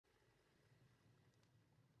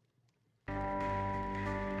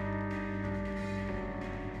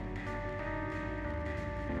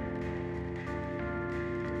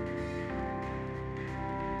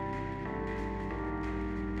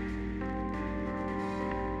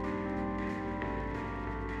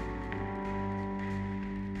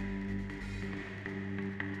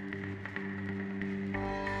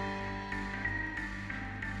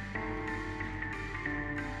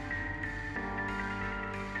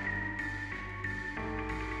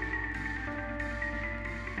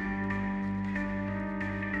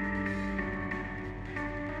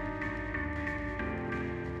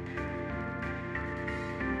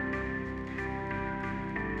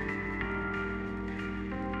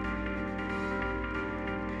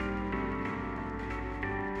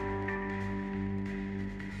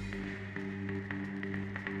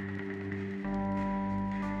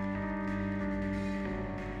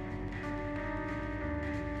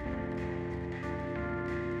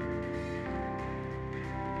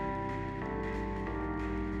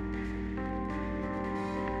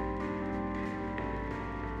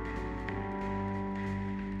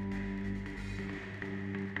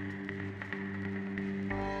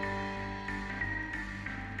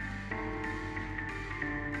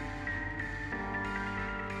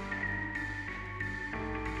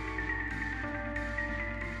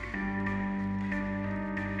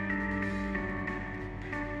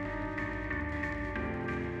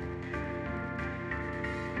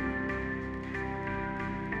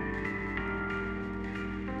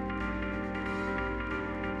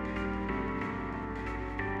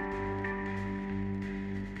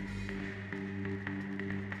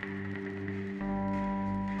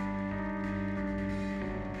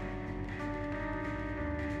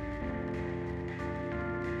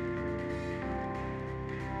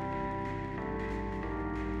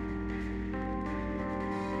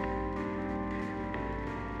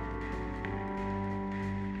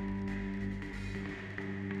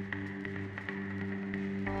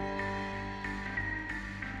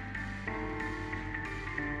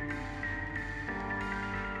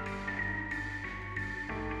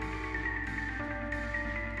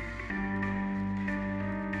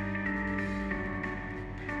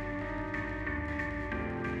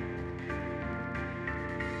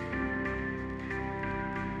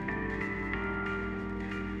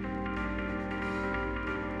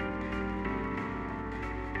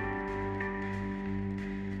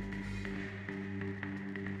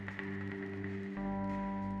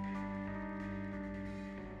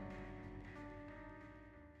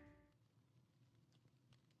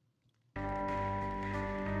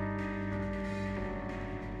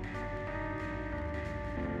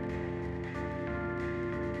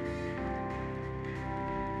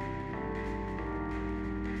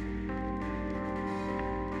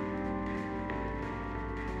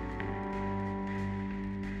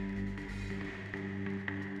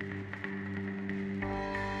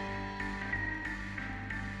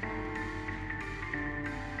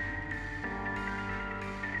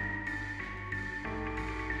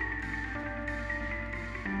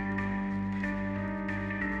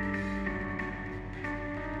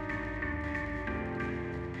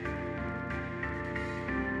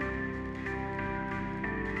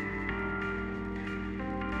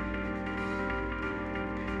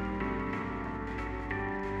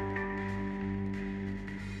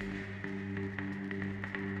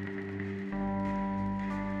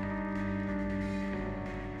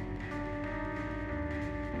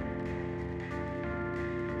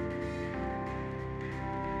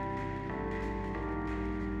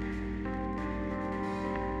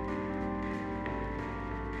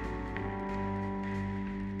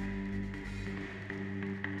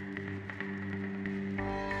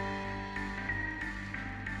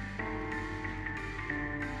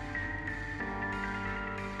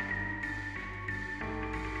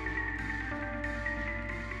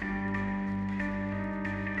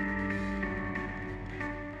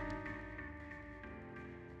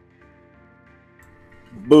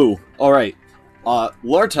Boo. Alright.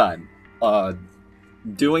 Lore time.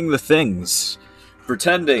 Doing the things.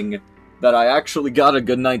 Pretending that I actually got a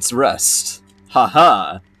good night's rest.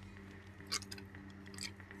 Haha.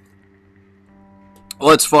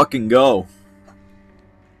 Let's fucking go.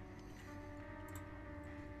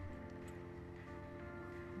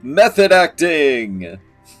 Method acting!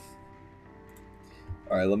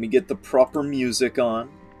 Alright, let me get the proper music on.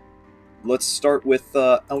 Let's start with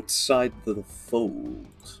Outside the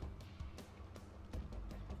Fold.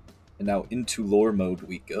 And now into lore mode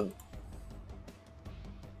we go.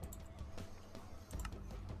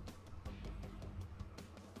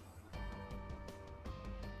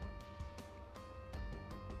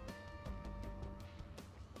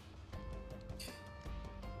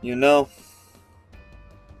 You know,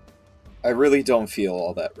 I really don't feel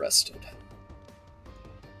all that rested.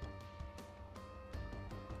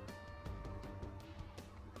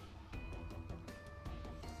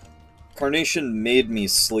 Carnation made me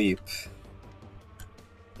sleep,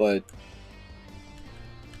 but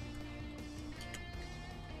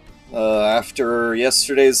after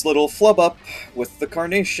yesterday's little flub up with the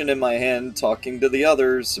Carnation in my hand talking to the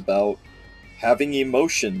others about having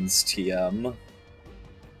emotions, TM,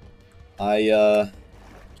 I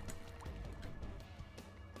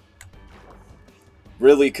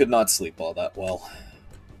really could not sleep all that well.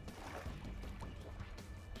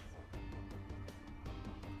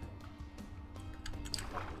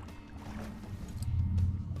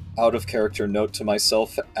 Out of character note to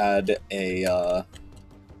myself, add a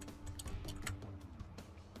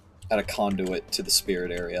conduit to the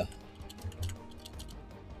spirit area.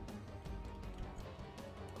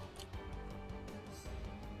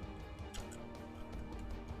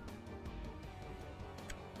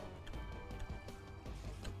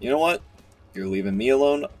 You know what? You're leaving me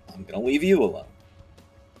alone, I'm gonna leave you alone.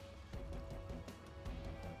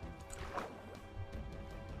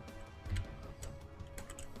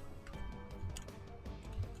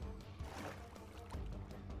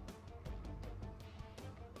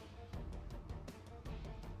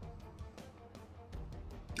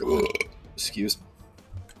 Excuse me.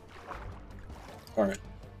 Alright.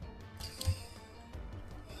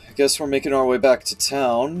 I guess we're making our way back to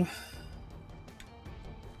town.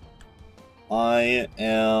 I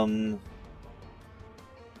am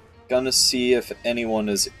gonna see if anyone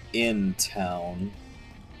is in town.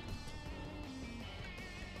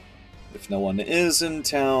 If no one is in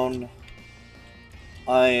town,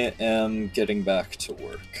 I am getting back to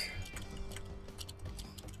work.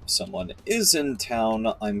 If someone is in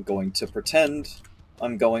town, I'm going to pretend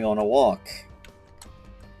I'm going on a walk.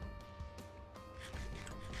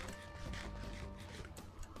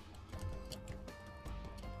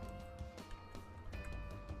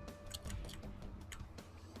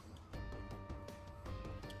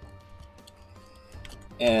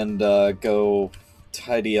 And go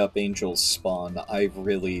tidy up Angel's spawn. I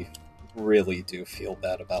really, really do feel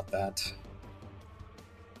bad about that.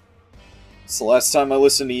 It's the last time I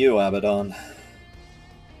listened to you, Abaddon.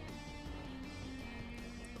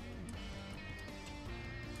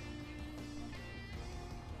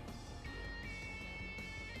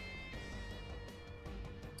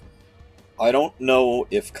 I don't know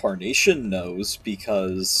if Carnation knows,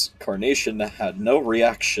 because Carnation had no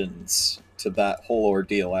reactions to that whole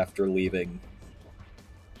ordeal after leaving.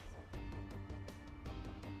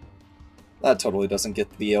 That totally doesn't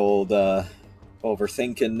get the old,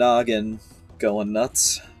 overthinking noggin going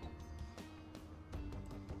nuts.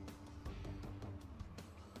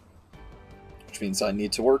 Which means I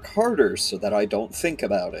need to work harder so that I don't think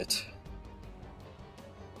about it.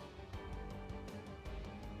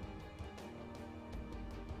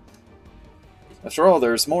 After all,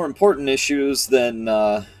 there's more important issues than,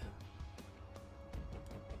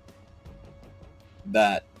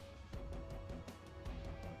 that.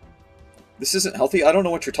 This isn't healthy? I don't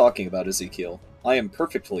know what you're talking about, Ezekiel. I am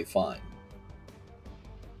perfectly fine.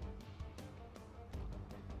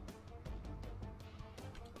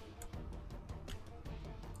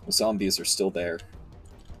 The zombies are still there.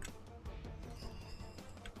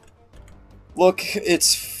 Look,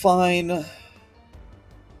 it's fine.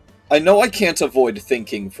 I know I can't avoid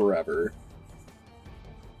thinking forever.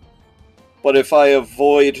 But if I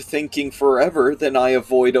avoid thinking forever, then I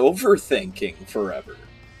avoid overthinking forever.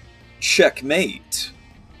 Checkmate.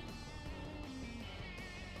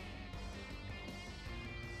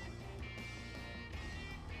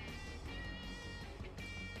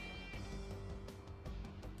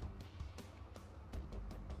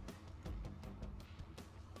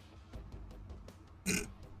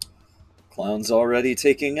 Clown's already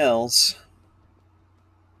taking L's.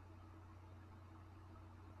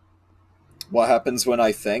 What happens when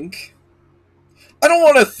I think? I don't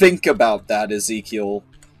want to think about that, Ezekiel.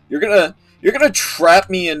 You're gonna trap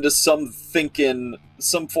me into some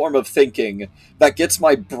form of thinking that gets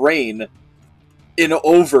my brain in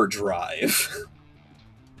overdrive.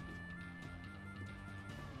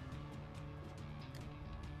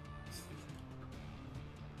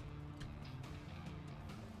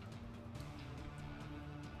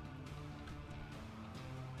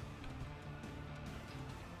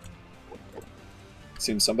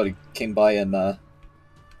 Seems somebody came by and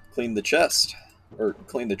cleaned the chest. Or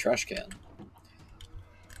cleaned the trash can.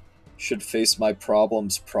 Should face my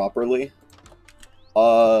problems properly?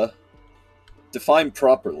 Define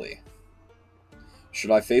properly. Should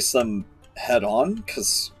I face them head on?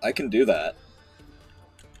 Because I can do that.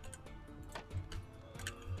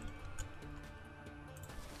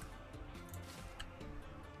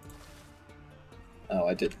 Oh,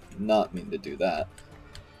 I did not mean to do that.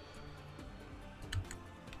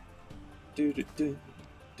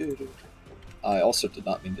 I also did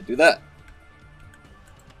not mean to do that.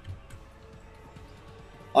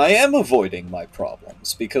 I am avoiding my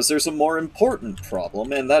problems, because there's a more important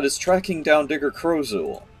problem, and that is tracking down Digger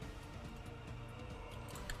Crowzool.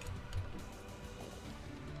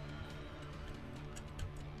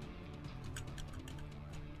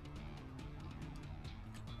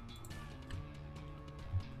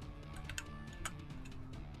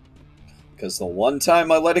 Because the one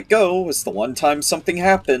time I let it go was the one time something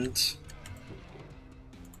happened.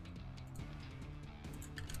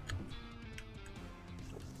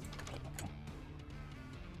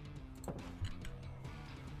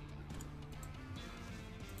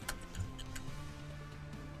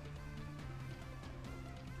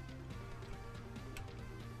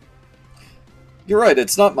 You're right,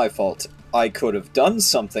 it's not my fault. I could have done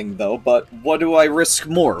something, though, but what do I risk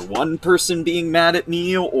more? One person being mad at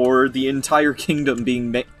me, or the entire kingdom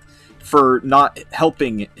being for not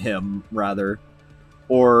helping him, rather?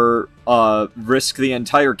 Or, risk the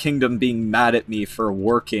entire kingdom being mad at me for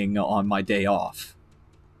working on my day off?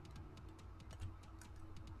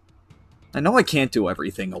 I know I can't do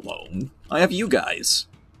everything alone. I have you guys.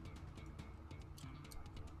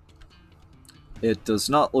 It does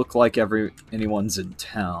not look like anyone's in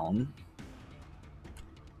town.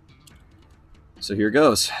 So here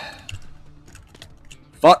goes.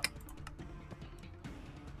 Fuck!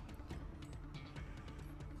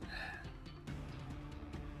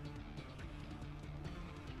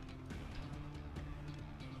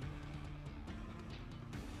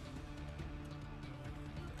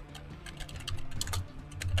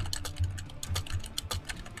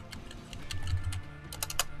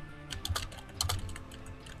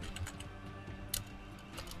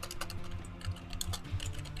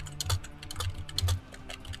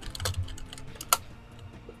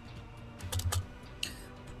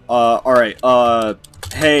 Alright,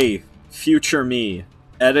 hey, future me,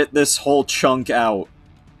 edit this whole chunk out.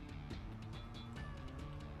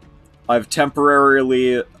 I've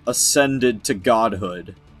temporarily ascended to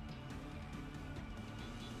godhood.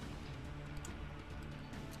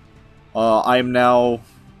 I am now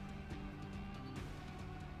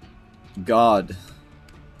God.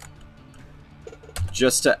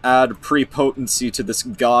 Just to add prepotency to this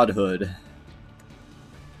godhood.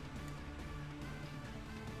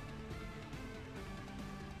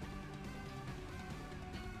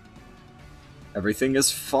 Everything is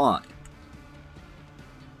fine.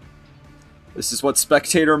 This is what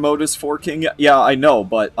spectator mode is for, King? Yeah, I know,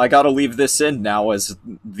 but I gotta leave this in now as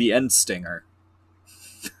the end stinger.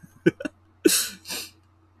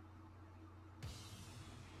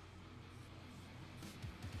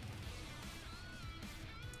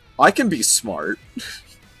 I can be smart.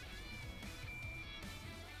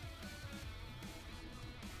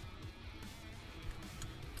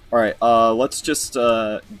 Alright, let's just,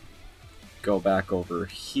 go back over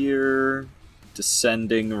here,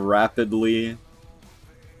 descending rapidly.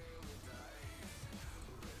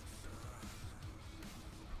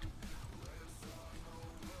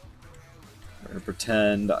 I'm gonna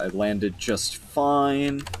pretend I landed just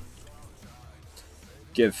fine.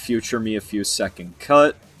 Give future me a few second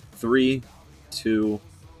cut. 3, 2,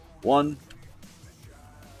 1.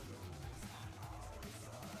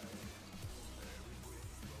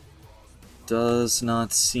 Does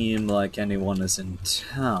not seem like anyone is in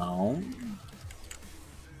town.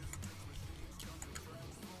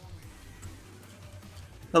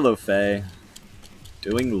 Hello, Faye.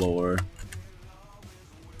 Doing lore.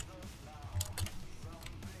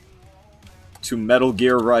 To Metal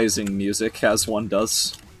Gear Rising music, as one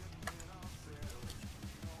does.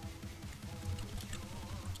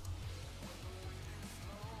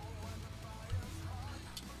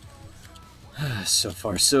 So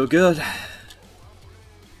far, so good.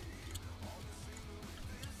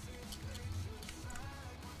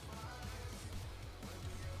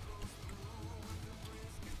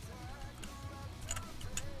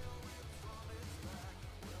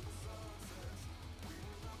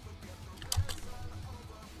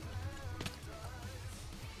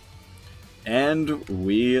 And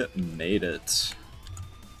we made it.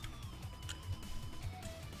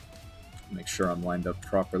 Make sure I'm lined up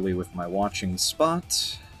properly with my watching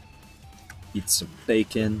spot. Eat some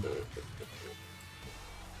bacon.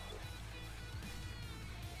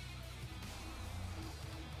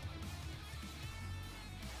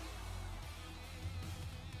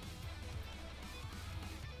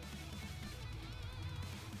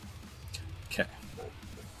 Okay.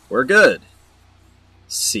 We're good.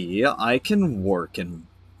 See, I can work and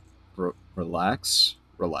relax.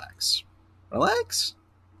 Relax. Relax?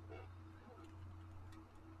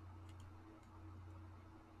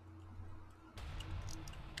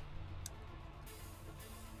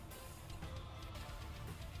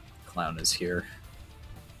 Clown is here.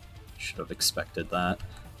 Should have expected that.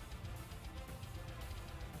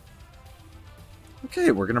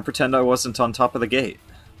 Okay, we're gonna pretend I wasn't on top of the gate.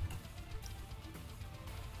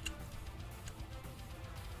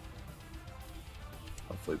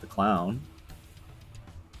 Hopefully the clown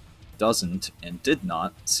doesn't and did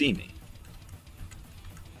not see me.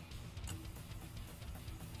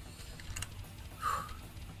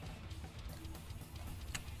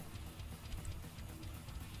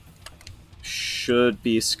 Should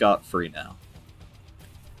be scot-free now.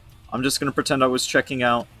 I'm just gonna pretend I was checking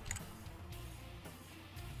out.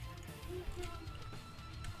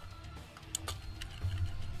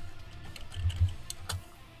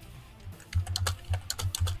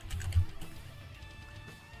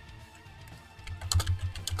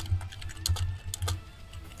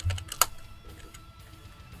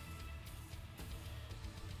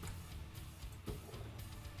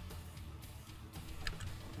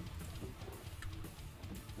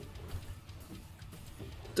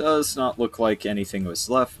 Does not look like anything was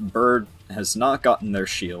left. Bird has not gotten their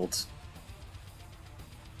shield.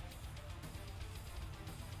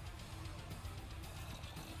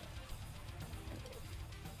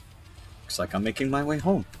 Looks like I'm making my way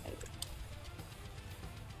home.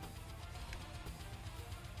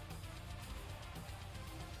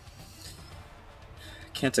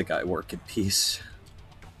 Can't a guy work in peace?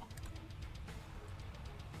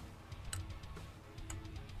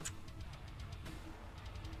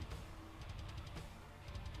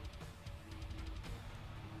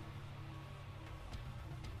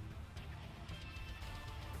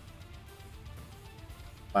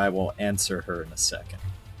 I will answer her in a second.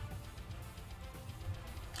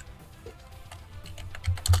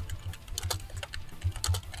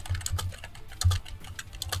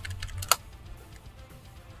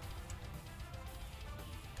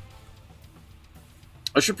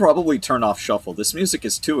 I should probably turn off shuffle. This music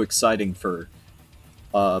is too exciting for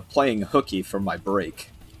playing hooky for my break.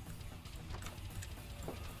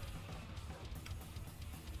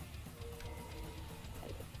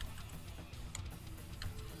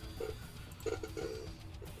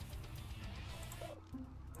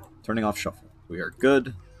 Turning off shuffle. We are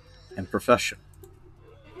good and professional.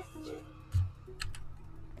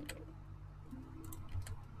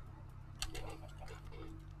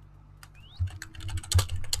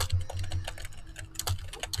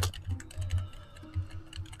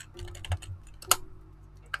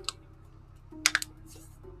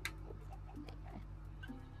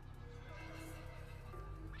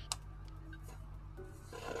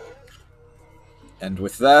 And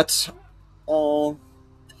with that, all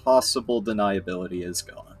possible deniability is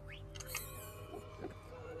gone.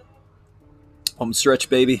 Home stretch,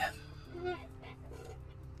 baby.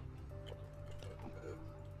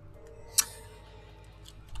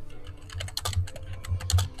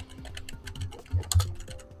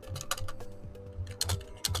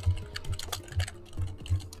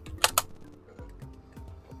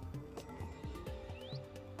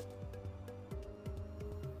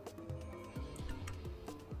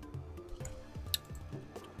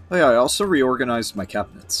 Oh yeah, I also reorganized my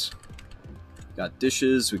cabinets. We got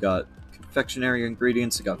dishes, we got confectionery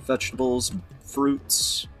ingredients, we got vegetables,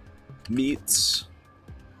 fruits, meats.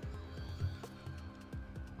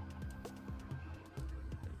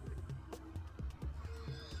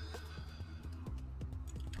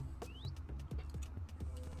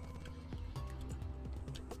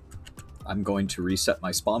 I'm going to reset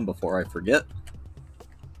my spawn before I forget.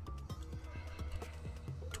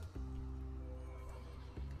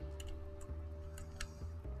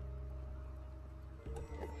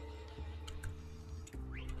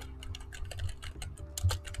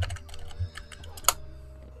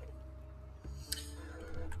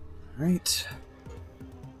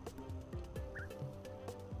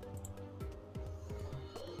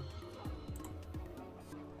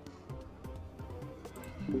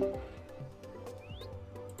 Let's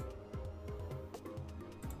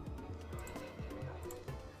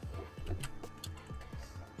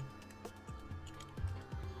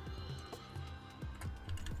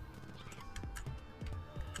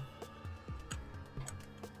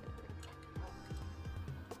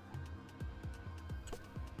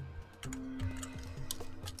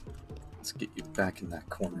get you back in that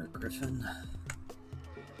corner, Griffin.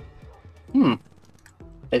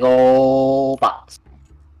 Big ol' box.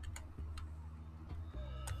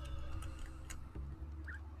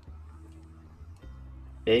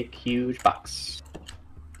 Big, huge box.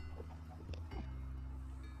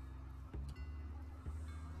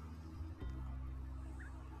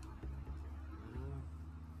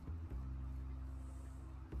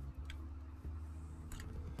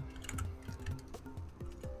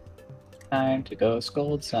 Time to go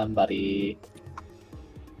scold somebody.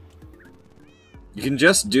 You can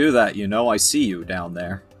just do that, you know. I see you down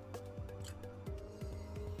there.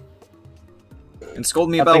 And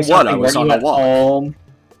scold me about what? I was on a walk. Home?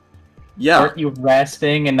 Yeah. Weren't you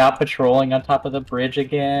resting and not patrolling on top of the bridge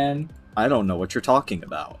again? I don't know what you're talking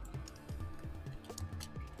about.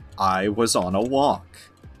 I was on a walk.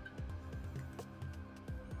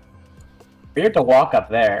 Weird to walk up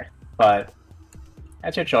there, but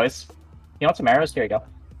that's your choice. You want some arrows? Here you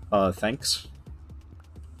go. Thanks.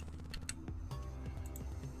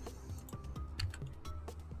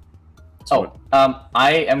 So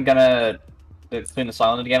I am gonna spin the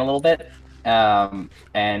silent again a little bit.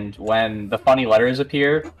 And when the funny letters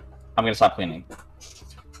appear, I'm gonna stop cleaning.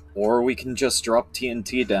 Or we can just drop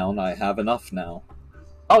TNT down. I have enough now.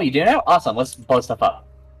 Oh, you do now? Awesome. Let's blow stuff up.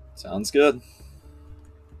 Sounds good.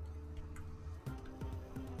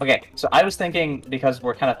 Okay, so I was thinking, because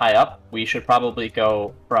we're kind of high up, we should probably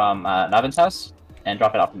go from Navin's house and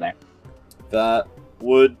drop it off from there. That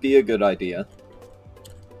would be a good idea.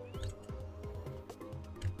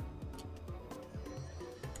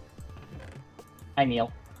 Hi,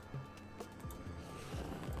 Neil.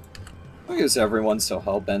 Why is everyone so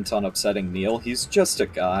hell-bent on upsetting Neil? He's just a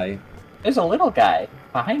guy. There's a little guy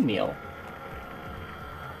behind Neil.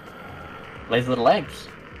 Lays little eggs.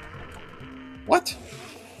 What?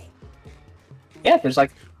 Yeah, there's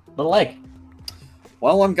like little egg.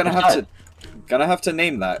 Well, I'm gonna have to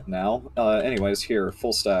name that now. Anyways, here,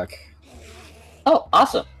 full stack. Oh,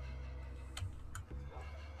 awesome.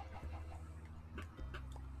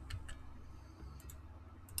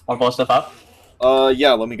 Want to blow stuff up?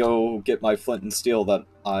 Yeah, let me go get my flint and steel that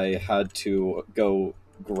I had to go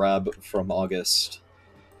grab from August.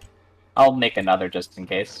 I'll make another just in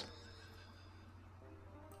case.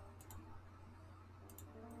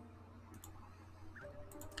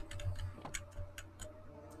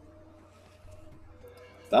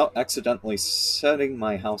 Without accidentally setting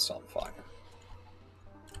my house on fire.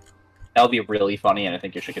 That would be really funny, and I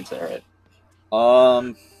think you should consider it.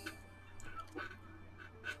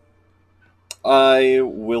 I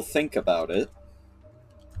will think about it.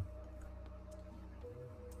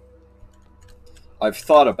 I've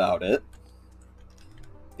thought about it.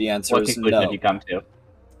 The answer What is conclusion no. did you come to?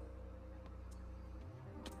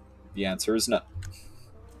 The answer is no.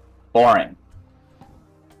 Boring.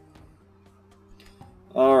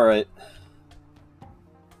 Alright.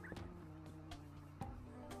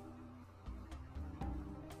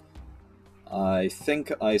 I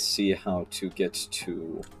think I see how to get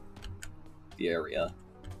to the area.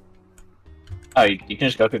 Oh, you can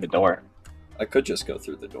just go through the door. I could just go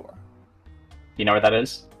through the door. You know where that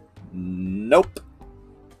is? Nope.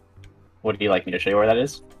 Would you like me to show you where that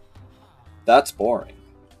is? That's boring.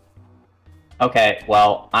 Okay,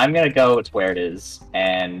 well, I'm gonna go to where it is,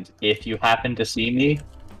 and if you happen to see me,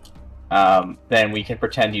 then we can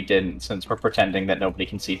pretend you didn't, since we're pretending that nobody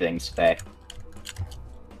can see things today.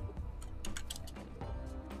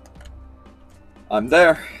 I'm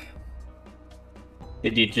there.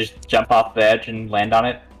 Did you just jump off the edge and land on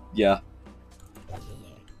it? Yeah.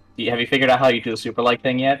 Have you figured out how you do the super-like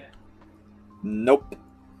thing yet? Nope.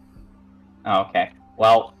 Oh, okay.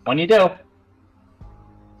 Well, when you do...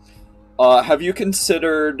 Have you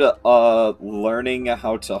considered, learning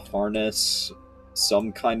how to harness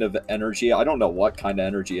some kind of energy? I don't know what kind of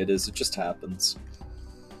energy it is, it just happens.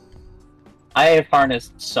 I have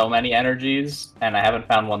harnessed so many energies, and I haven't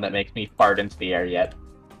found one that makes me fart into the air yet.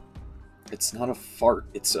 It's not a fart,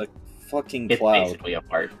 it's a fucking It's cloud. basically a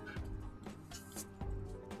fart.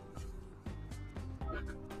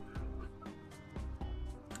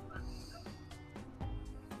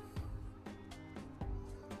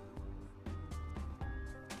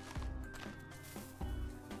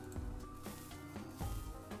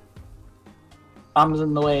 Bombs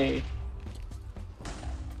in the way.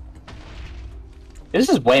 This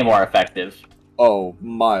is way more effective. Oh,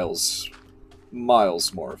 miles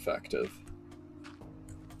more effective.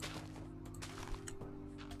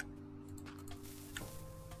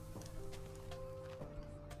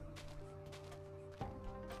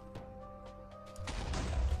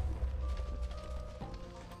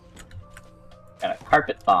 And a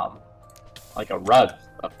carpet bomb. Like a rug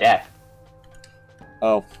of death.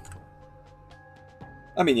 Oh.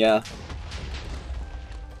 I mean, yeah.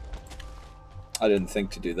 I didn't think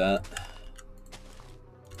to do that.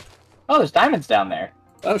 Oh, there's diamonds down there.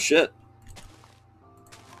 Oh, shit.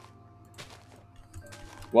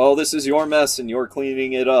 Well, this is your mess and you're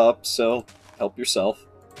cleaning it up, so help yourself.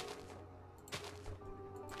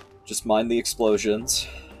 Just mind the explosions.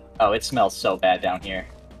 Oh, it smells so bad down here.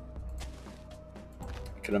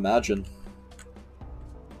 I can imagine.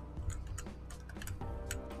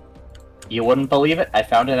 You wouldn't believe it. I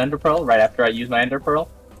found an ender pearl right after I used my ender pearl.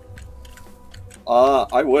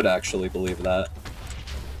 I would actually believe that.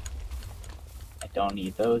 I don't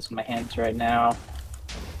need those in my hands right now.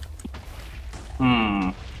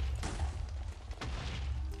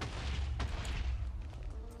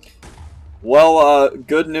 Well,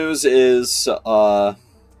 good news is,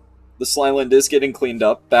 this island is getting cleaned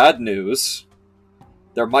up. Bad news,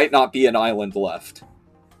 there might not be an island left.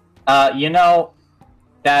 You know,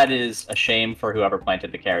 that is a shame for whoever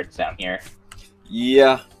planted the carrots down here.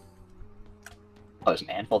 Yeah. Oh, there's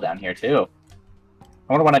an anvil down here, too. I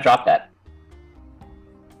wonder when I dropped that.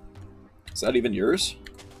 Is that even yours?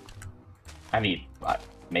 I mean,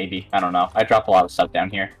 maybe. I don't know. I drop a lot of stuff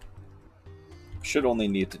down here. Should only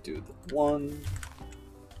need to do the one.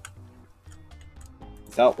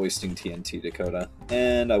 Without wasting TNT, Dakota.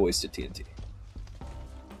 And I wasted TNT.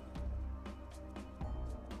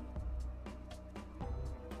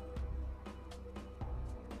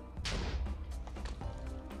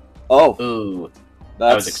 Oh! Ooh.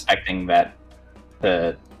 That's... I was expecting that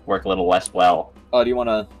to work a little less well. Oh, do you want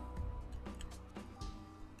to...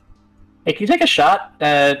 Hey, can you take a shot?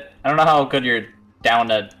 I don't know how good your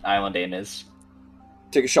down island aim is.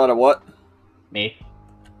 Take a shot at what? Me.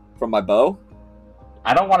 From my bow?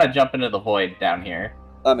 I don't want to jump into the void down here.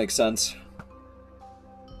 That makes sense.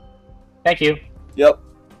 Thank you. Yep.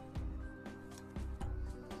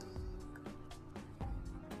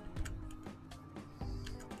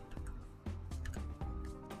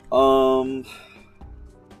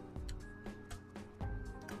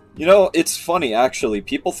 You know, it's funny, actually.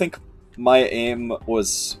 People think my aim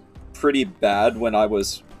was pretty bad when I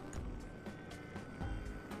was...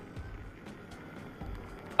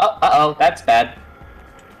 Oh, uh-oh, that's bad.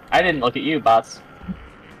 I didn't look at you, boss.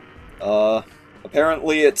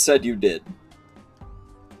 Apparently it said you did.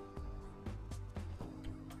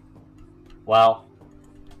 Well...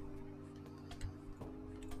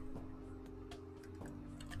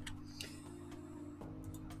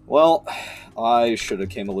 Well, I should have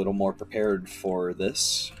came a little more prepared for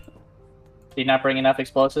this. Did you not bring enough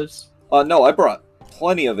explosives? No, I brought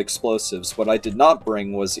plenty of explosives. What I did not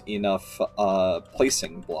bring was enough,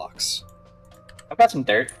 placing blocks. I've got some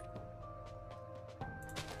dirt. I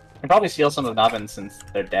can probably steal some of Nubbins since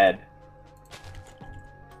they're dead.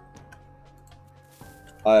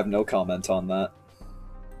 I have no comment on that.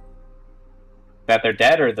 That they're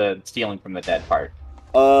dead, or the stealing from the dead part?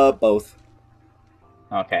 Both.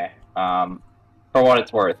 Okay. For what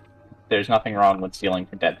it's worth, there's nothing wrong with stealing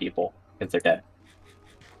from dead people, because they're dead.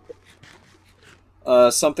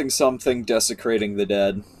 Something desecrating the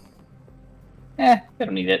dead. They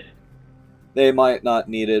don't need it. They might not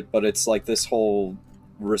need it, but it's like this whole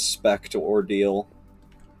respect ordeal.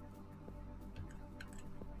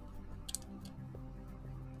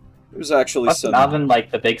 There's actually Wasn't Alvin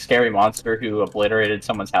like the big scary monster who obliterated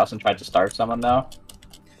someone's house and tried to starve someone, though?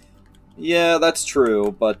 Yeah, that's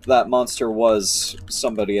true, but that monster was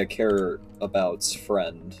somebody I care about's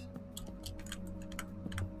friend.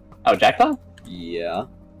 Oh, Jackdaw? Yeah.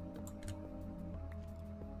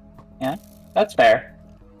 Yeah, that's fair.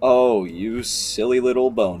 Oh, you silly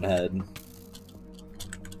little bonehead.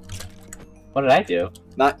 What did I do?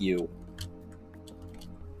 Not you.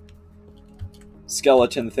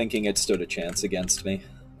 Skeleton thinking it stood a chance against me.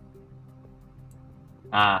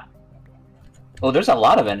 Ah. Well, there's a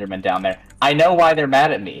lot of Endermen down there. I know why they're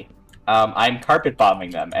mad at me. I'm carpet bombing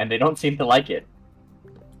them, and they don't seem to like it.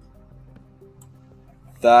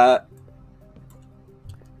 That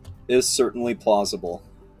is certainly plausible.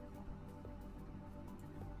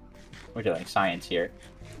 We're doing science here.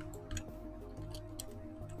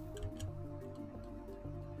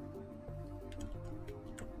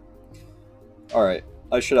 Alright,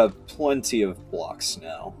 I should have plenty of blocks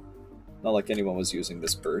now. Not like anyone was using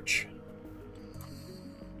this birch.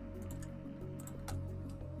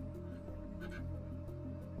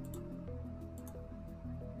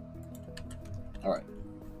 Alright.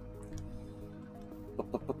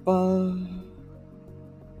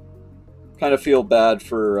 Kind of feel bad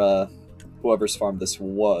for whoever's farm this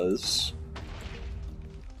was.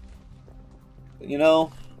 But, you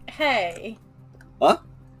know... Hey. Huh?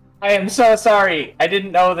 I am so sorry. I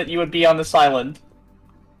didn't know that you would be on this island.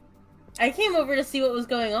 I came over to see what was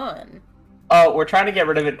going on. Oh, we're trying to get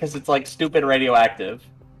rid of it because it's, like, stupid radioactive.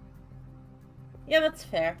 Yeah, that's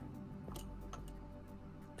fair.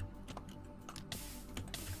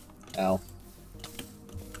 Ow.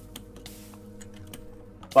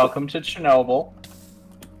 Welcome to Chernobyl.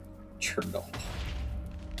 Chernobyl.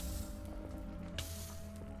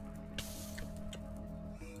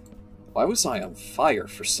 Why was I on fire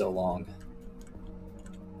for so long?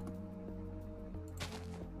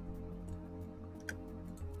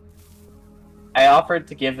 I offered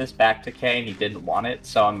to give this back to Kay and he didn't want it,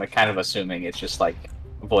 so I'm kind of assuming it's just, like,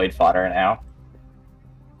 void fodder now.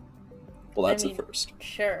 Well, that's I mean, the first.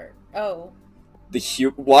 Sure. Oh.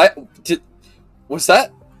 What? Was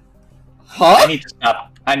that? Huh?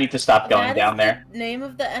 I need to stop going down there. The name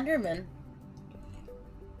of the Enderman.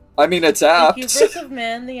 I mean, it's The apt. hubris of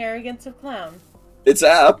man, the arrogance of clown. It's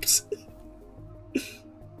apt.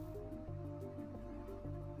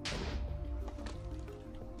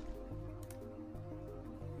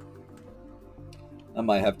 I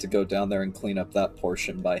might have to go down there and clean up that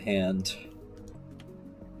portion by hand.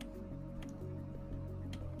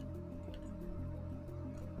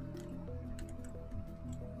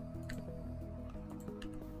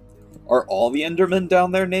 Are all the Endermen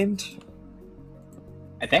down there named?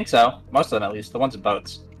 I think so. Most of them, at least. The ones in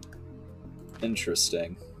boats.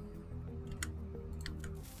 Interesting.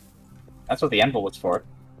 That's what the anvil was for.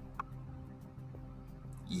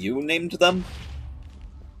 You named them?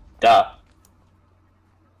 Duh.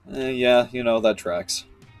 Yeah, you know, that tracks.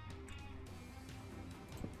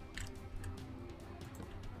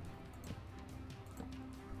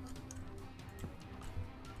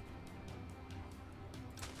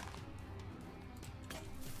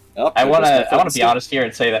 Oh, I want to be honest here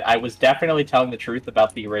and say that I was definitely telling the truth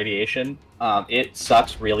about the radiation. It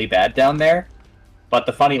sucks really bad down there, but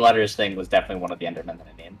the funny letters thing was definitely one of the Endermen that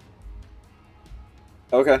I named.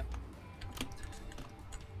 Okay.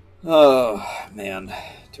 Oh, man.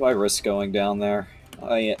 Do I risk going down there?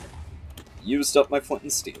 I used up my flint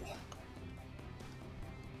and steel.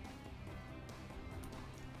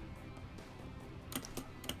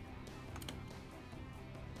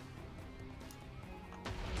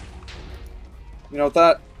 You know what,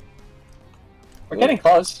 that... We're getting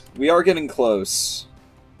close. We are getting close.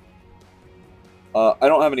 I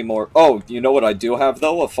don't have any more... Oh, you know what I do have,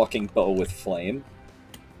 though? A fucking bow with flame.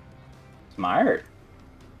 Smart.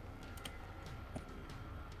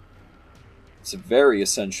 It's very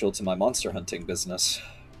essential to my monster hunting business.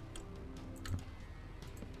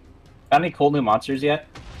 Found any cool new monsters yet?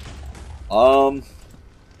 Not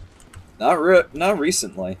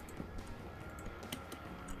recently.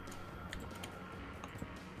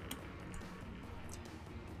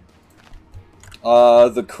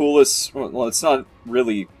 The coolest... Well, it's not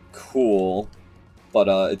really cool, but,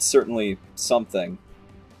 it's certainly something.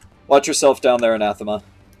 Watch yourself down there, Anathema.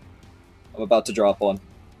 I'm about to drop one.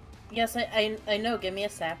 Yes, I know. Give me a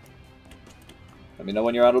sec. Let me know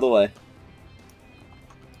when you're out of the way.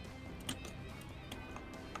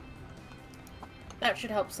 That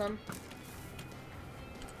should help some.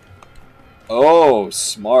 Oh,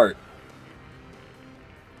 smart.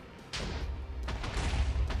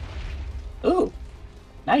 Ooh,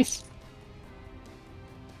 nice.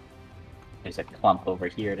 There's a clump over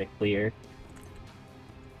here to clear.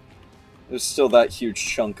 There's still that huge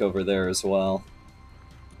chunk over there as well.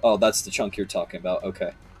 Oh, that's the chunk you're talking about.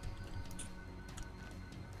 Okay.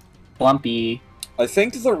 Clumpy. I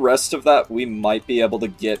think the rest of that we might be able to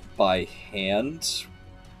get by hand.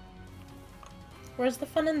 Where's the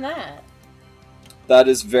fun in that? That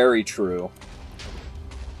is very true.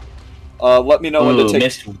 Let me know when to take...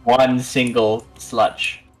 Missed one single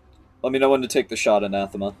sludge. Let me know when to take the shot,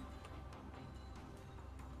 Anathema.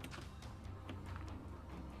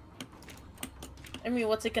 I mean,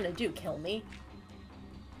 what's it gonna do? Kill me?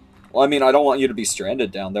 Well, I mean, I don't want you to be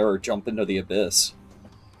stranded down there or jump into the abyss.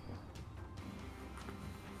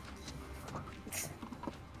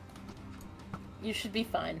 You should be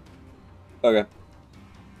fine. Okay.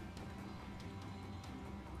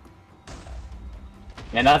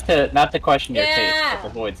 And not to question your taste, Yeah! but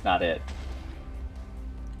the void's not it.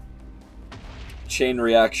 Chain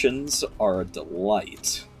reactions are a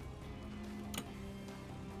delight.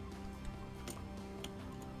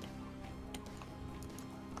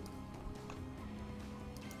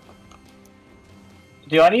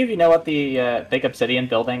 do any of you know what the big obsidian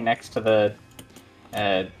building next to the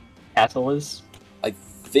castle is? I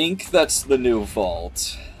think that's the new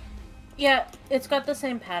vault. Yeah, it's got the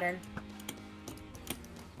same pattern.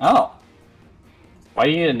 Oh. Why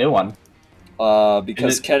do you need a new one?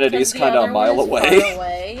 Because Kennedy's the kind of other a mile one is away. far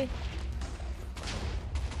away.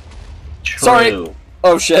 True. Sorry.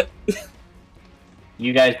 Oh shit.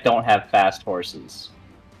 You guys don't have fast horses.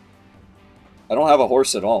 I don't have a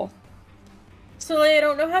horse at all. So I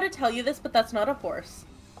don't know how to tell you this, but that's not a horse.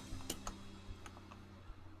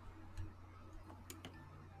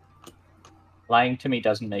 Lying to me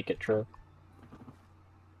doesn't make it true.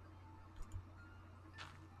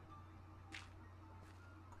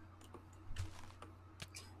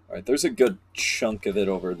 Alright, there's a good chunk of it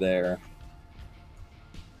over there.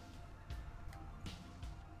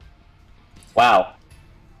 Wow.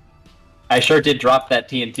 I sure did drop that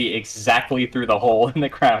TNT exactly through the hole in the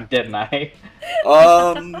ground, didn't I?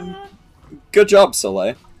 Good job,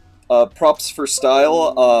 Soleil. Props for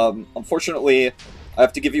style. Unfortunately, I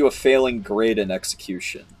have to give you a failing grade in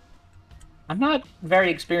execution. I'm not very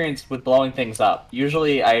experienced with blowing things up.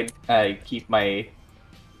 Usually I keep my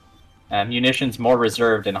munitions more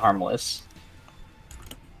reserved and harmless.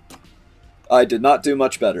 I did not do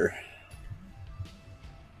much better.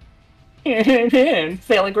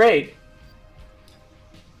 Failing grade.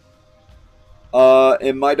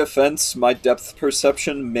 In my defense, my depth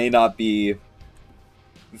perception may not be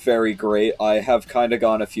very great. I have kind of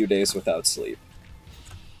gone a few days without sleep.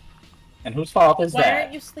 And whose fault is Why that?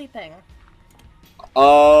 aren't you sleeping?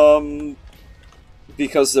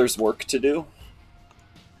 Because there's work to do.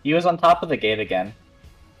 He was on top of the gate again.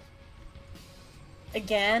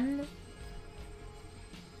 Again?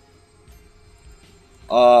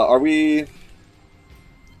 Are we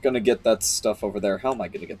gonna get that stuff over there? How am I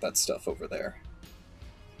gonna get that stuff over there?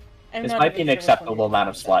 I'm This not might be even an sure which acceptable one amount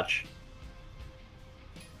of you're sludge.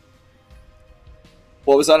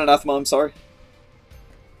 What was that, Anathema? I'm sorry?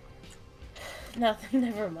 Nothing,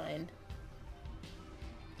 never mind.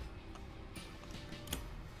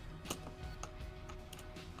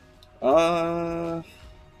 Oh,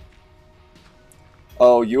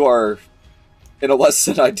 you are in a less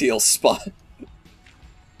than ideal spot.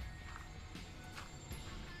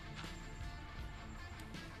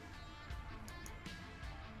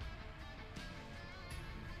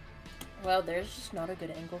 Wow, there's just not a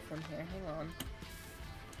good angle from here. Hang on.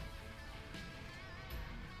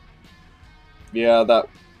 Yeah,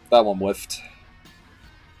 that one whiffed.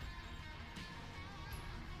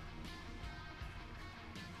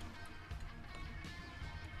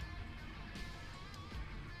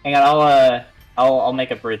 Hang on, I'll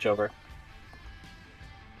make a bridge over.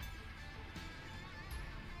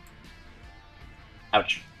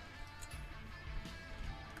 Ouch.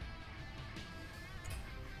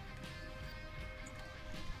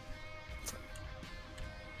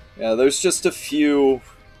 Yeah, there's just a few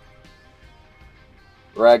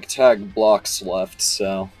ragtag blocks left,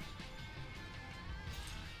 so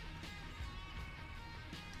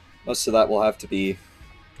most of that will have to be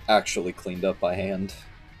actually cleaned up by hand.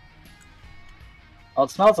 Well,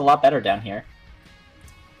 it smells a lot better down here.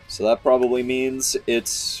 So that probably means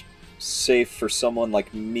it's safe for someone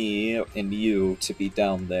like me and you to be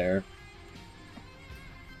down there.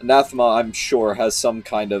 Anathema, I'm sure, has some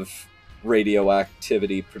kind of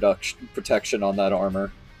radioactivity protection on that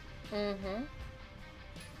armor. Mm-hmm.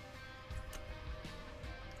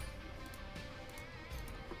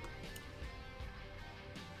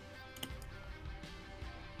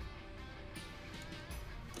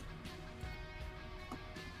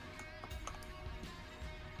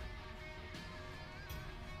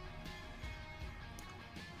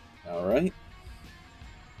 Alright.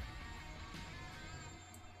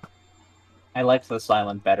 I liked this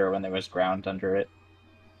island better when there was ground under it.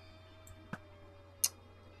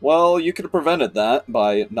 Well, you could have prevented that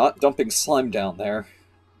by not dumping slime down there.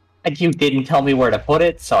 And you didn't tell me where to put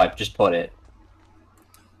it, so I've just put it.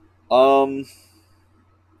 I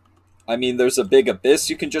mean, there's a big abyss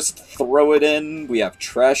you can just throw it in. We have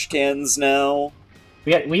trash cans now.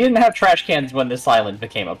 We didn't have trash cans when this island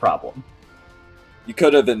became a problem. You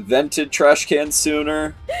could have invented trash cans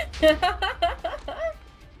sooner.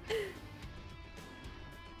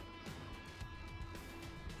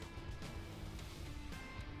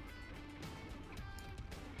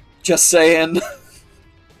 Just saying.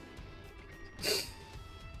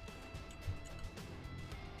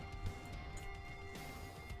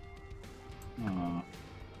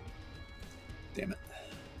 Damn it.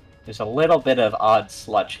 There's a little bit of odd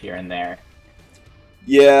sludge here and there.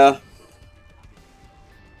 Yeah.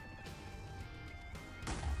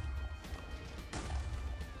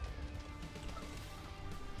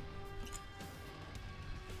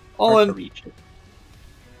 All hard to in, reach it.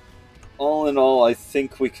 all in all, I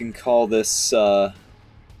think we can call this a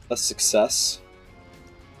success.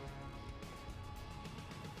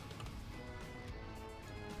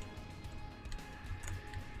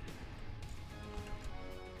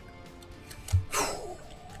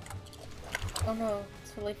 Oh no,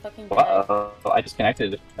 it's really fucking dead. Uh-oh, I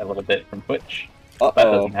disconnected a little bit from Twitch. Uh-oh. That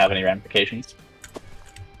doesn't have any ramifications.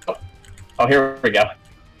 Oh, here we go.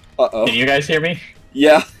 Uh-oh. Can you guys hear me?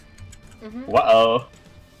 Yeah. Mm-hmm. Whoa.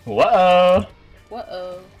 Whoa.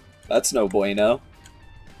 Whoa. That's no bueno.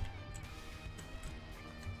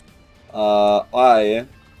 I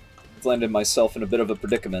landed myself in a bit of a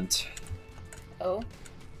predicament. Oh.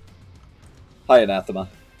 Hi, Anathema.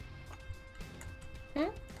 Hmm?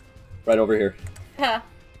 Right over here. Ha.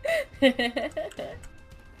 Are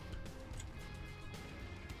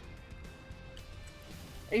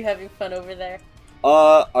you having fun over there?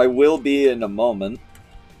 I will be in a moment.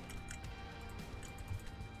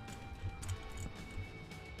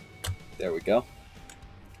 There we go.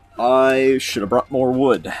 I should have brought more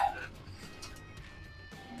wood. I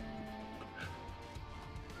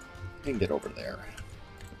can get over there.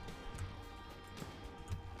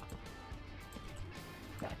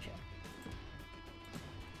 Gotcha.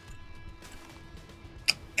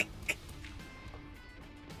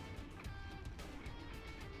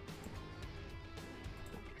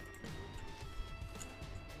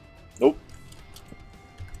 Nope.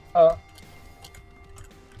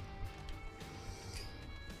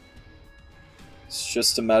 It's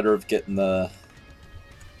just a matter of getting the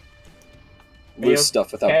loose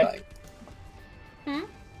stuff without dying. Hmm?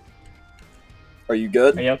 Are you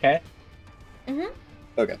good? Are you okay? Mm-hmm.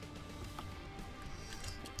 Okay.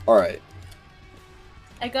 Alright.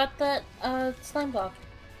 I got that, slime block.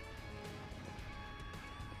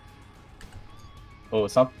 Oh,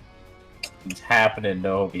 something's happening to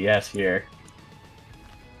OBS here.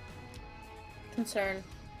 Concern.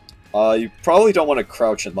 You probably don't want to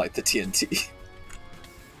crouch and light the TNT.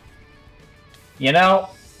 You know,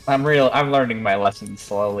 I'm learning my lessons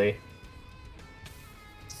slowly.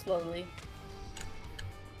 Slowly.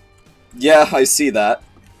 Yeah, I see that.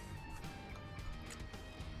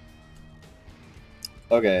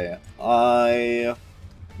 Okay, I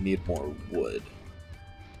need more wood.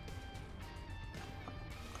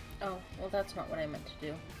 Oh, well that's not what I meant to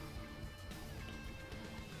do.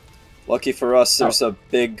 Lucky for us, there's a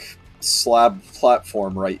big slab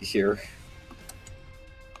platform right here.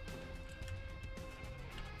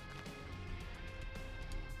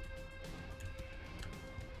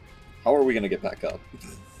 How are we gonna get back up?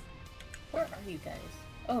 Where are you guys?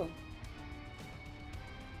 Oh.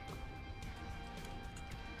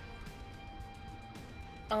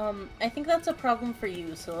 I think that's a problem for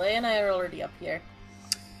you. Soleil and I are already up here.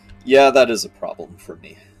 Yeah, that is a problem for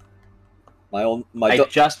me. I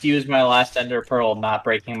just used my last Ender Pearl, not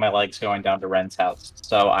breaking my legs going down to Ren's house.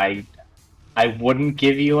 So I wouldn't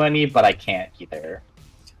give you any, but I can't either.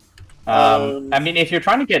 I mean, if you're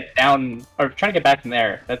trying to get down or trying to get back from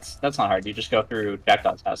there, that's not hard. You just go through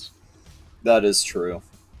Jackdaw's house. That is true.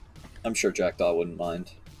 I'm sure Jackdaw wouldn't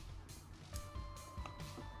mind.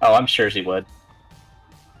 Oh, I'm sure she would.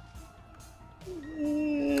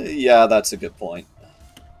 Yeah, that's a good point.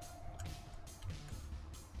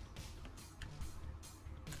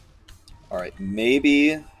 Alright,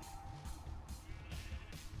 maybe if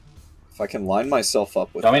I can line myself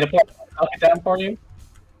up with... Want me to put it down for you?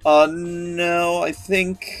 No, I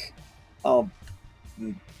think I'll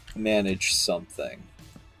manage something.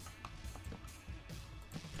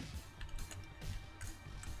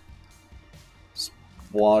 Just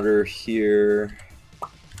water here.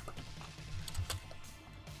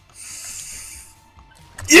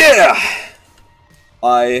 Yeah!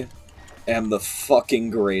 I am the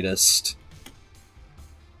fucking greatest.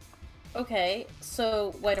 Okay,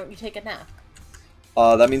 so why don't you take a nap?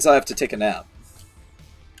 That means I have to take a nap.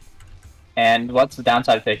 And what's the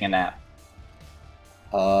downside of taking a nap?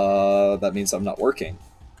 That means I'm not working.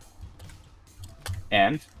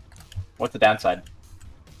 And what's the downside?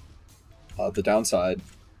 The downside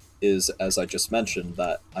is, as I just mentioned,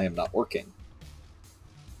 that I am not working.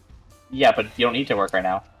 Yeah, but you don't need to work right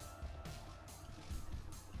now.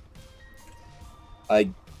 I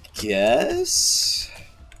guess?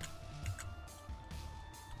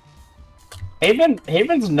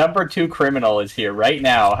 Haven's number 2 criminal is here right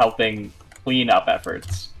now helping clean up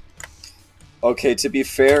efforts. Okay, to be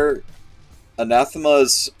fair, Anathema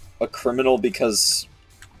is a criminal because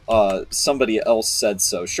somebody else said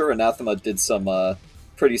so. Sure, Anathema did some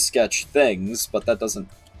pretty sketch things, but that doesn't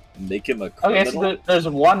make him a criminal. Okay, so there's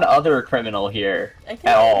one other criminal here I at think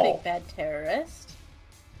I'm a all. big bad terrorist.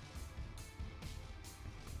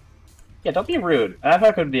 Yeah, don't be rude. And I thought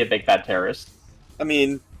I could be a big bad terrorist. I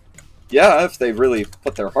mean, yeah, if they really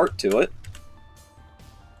put their heart to it.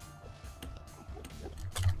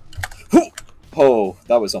 Oh,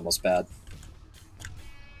 that was almost bad.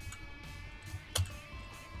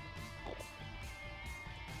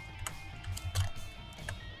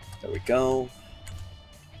 There we go.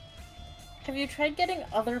 Have you tried getting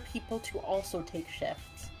other people to also take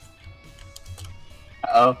shifts?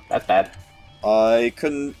 Uh-oh, that's bad. I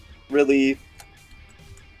couldn't really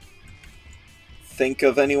think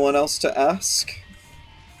of anyone else to ask.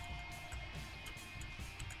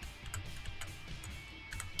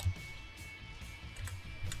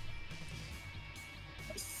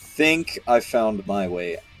 I think I found my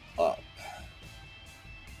way up.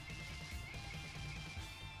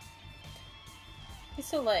 Hey,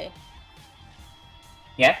 Soleil.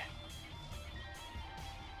 Yeah?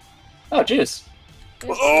 Oh, juice.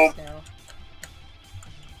 There's Oh! juice now.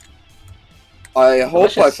 I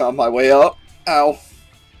hope I Delicious. found my way up. Ow.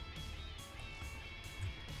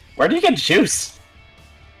 Where do you get juice?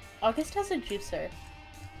 August has a juicer.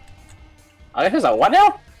 Oh, there's a what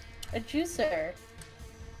now? A juicer.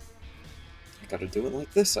 I gotta do it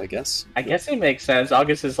like this, I guess. I guess it makes sense.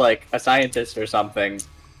 August is like a scientist or something,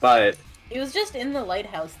 but... It was just in the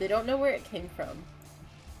lighthouse. They don't know where it came from.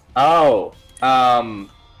 Oh, And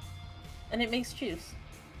it makes juice.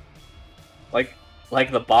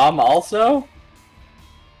 like the bomb also?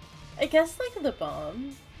 I guess like the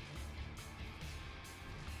bomb.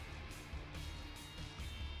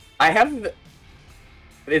 I have...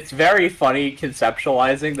 It's very funny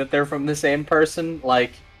conceptualizing that they're from the same person.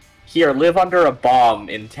 Like, here, live under a bomb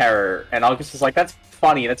in terror. And August is like, that's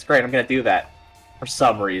funny, that's great, I'm gonna do that. For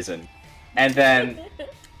some reason. And then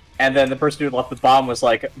the person who left the bomb was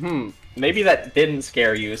like, maybe that didn't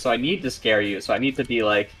scare you, so I need to scare you. So I need to be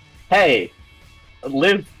like, hey,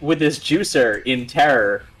 live with this juicer in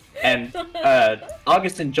terror. And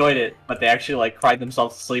August enjoyed it, but they actually like cried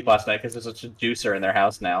themselves to sleep last night because there's such a juicer in their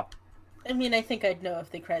house now. I mean, I think I'd know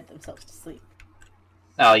if they cried themselves to sleep.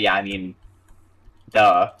 Oh yeah, I mean,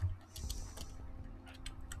 duh.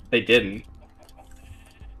 They didn't.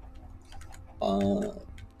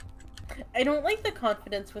 I don't like the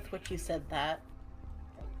confidence with which you said that.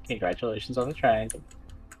 Congratulations on the triangle.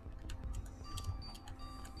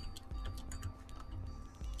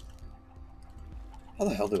 How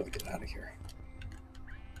the hell do I get out of here?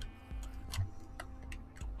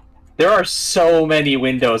 There are so many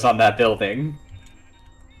windows on that building.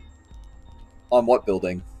 On what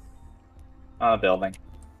building? On a building.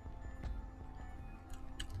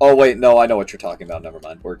 Oh wait, no, I know what you're talking about. Never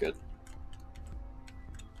mind, we're good.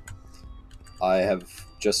 I have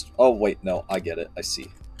just... Oh wait, no, I get it. I see.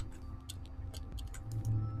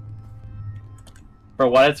 For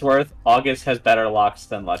what it's worth, August has better locks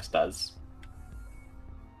than Lux does.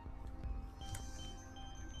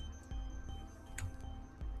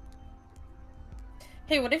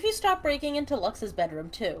 Hey, what if you stop breaking into Lux's bedroom,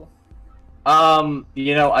 too?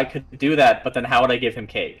 You know, I could do that, but then how would I give him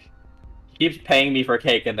cake? He keeps paying me for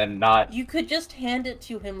cake and then not... You could just hand it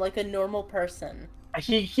to him like a normal person.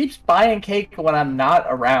 He keeps buying cake when I'm not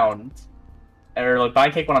around. Or like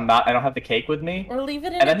buying cake when I don't have the cake with me. Or leave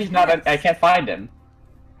it in And then a he's not... chest. I can't find him.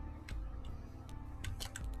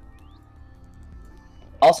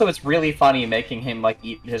 Also, it's really funny making him, like,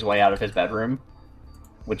 eat his way out of his bedroom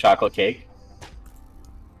with chocolate cake.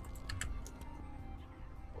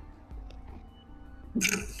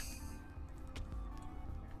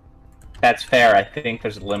 That's fair. I think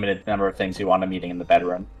there's a limited number of things you want him eating in the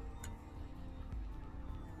bedroom.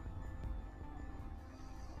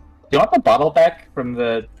 Do you want the bottle back from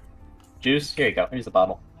the juice? Here you go. Here's the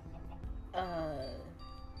bottle.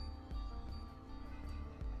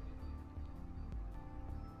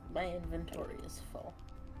 My inventory is full.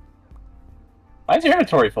 Why is your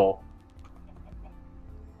inventory full?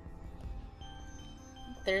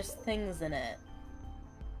 There's things in it.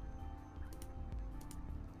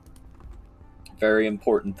 Very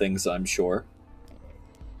important things, I'm sure.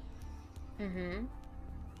 Mm-hmm.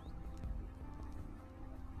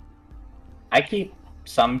 I keep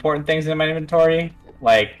some important things in my inventory,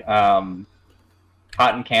 like cotton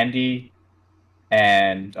candy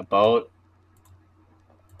and a boat.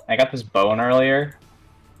 I got this bone earlier.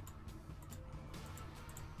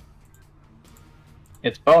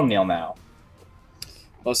 It's bone meal now.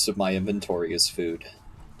 Most of my inventory is food.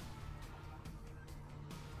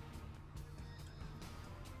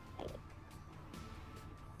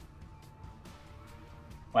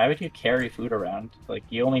 Why would you carry food around? Like,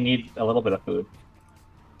 you only need a little bit of food.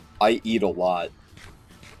 I eat a lot.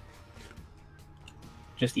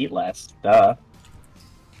 Just eat less. Duh.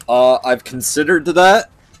 I've considered that.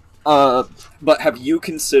 But have you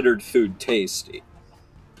considered food tasty?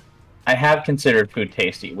 I have considered food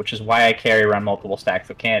tasty, which is why I carry around multiple stacks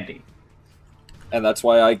of candy. And that's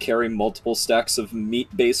why I carry multiple stacks of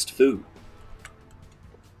meat-based food.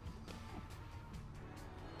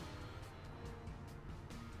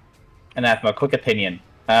 Anathema, quick opinion.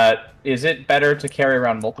 Is it better to carry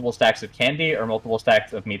around multiple stacks of candy or multiple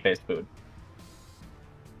stacks of meat-based food?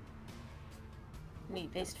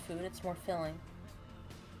 Meat-based food, it's more filling.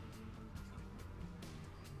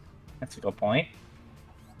 That's a good point.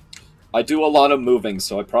 I do a lot of moving,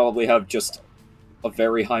 so I probably have just a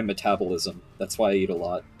very high metabolism. That's why I eat a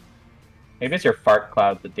lot. Maybe it's your fart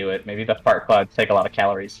clouds that do it. Maybe the fart clouds take a lot of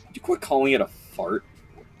calories. Did you quit calling it a fart?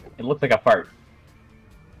 It looks like a fart.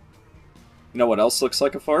 You know what else looks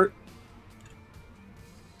like a fart?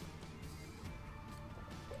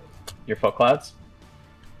 Your foot clouds?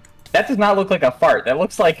 That does not look like a fart. That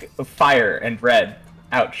looks like fire and red.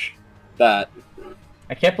 Ouch. That.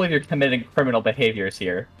 I can't believe you're committing criminal behaviors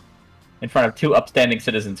here. In front of two upstanding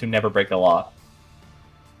citizens who never break the law.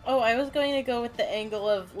 Oh, I was going to go with the angle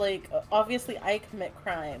of, like, obviously I commit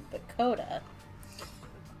crime, but Coda.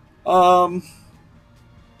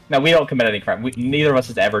 No, we don't commit any crime. Neither of us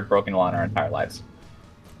has ever broken the law in our entire lives.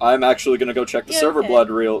 I'm actually gonna go check the server okay. blood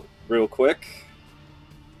real quick.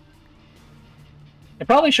 It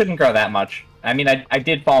probably shouldn't grow that much. I mean, I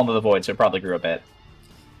did fall into the void, so it probably grew a bit.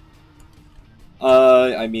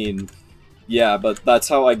 I mean, yeah, but that's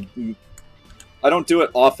how I don't do it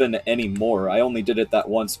often anymore. I only did it that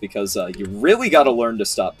once because you really gotta learn to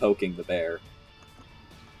stop poking the bear.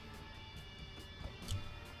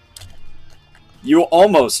 You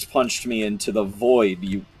almost punched me into the void,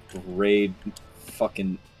 you grade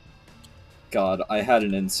fucking... God, I had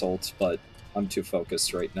an insult, but I'm too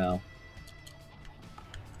focused right now.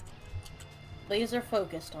 Laser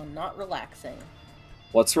focused on not relaxing.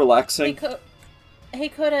 What's relaxing? Hey,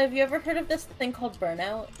 Coda, have you ever heard of this thing called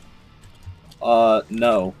burnout?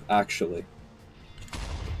 No, actually.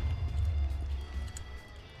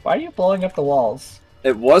 Why are you blowing up the walls?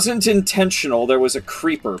 It wasn't intentional, there was a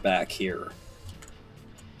creeper back here.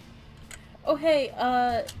 Oh, hey,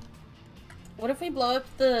 what if we blow up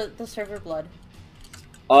the server blood?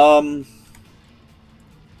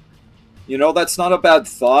 You know, that's not a bad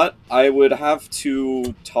thought. I would have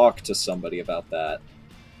to talk to somebody about that.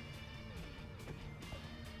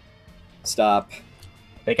 Stop.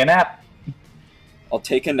 Take a nap. I'll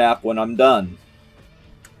take a nap when I'm done.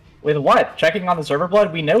 With what? Checking on the server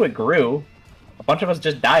blood? We know it grew. A bunch of us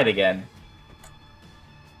just died again.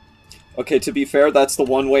 Okay, to be fair, that's the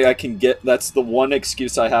one way I can get... That's the one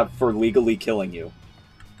excuse I have for legally killing you.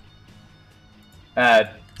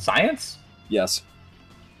 Science? Yes.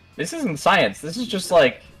 This isn't science. This is just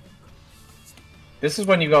like... This is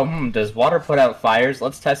when you go, does water put out fires?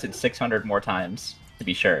 Let's test it 600 more times, to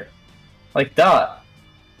be sure. Like, duh.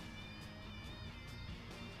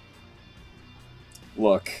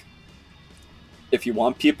 Look. If you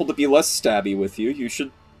want people to be less stabby with you, you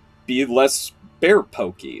should be less bear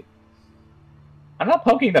pokey. I'm not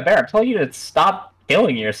poking the bear. I'm telling you to stop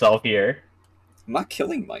killing yourself here. I'm not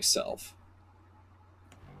killing myself.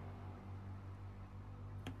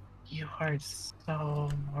 You are so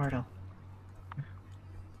mortal.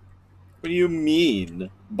 What do you mean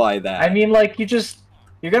by that? I mean, like,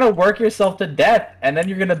 you're gonna work yourself to death, and then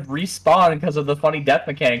you're gonna respawn because of the funny death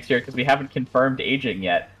mechanics here, because we haven't confirmed aging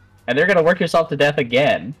yet. And they're gonna work yourself to death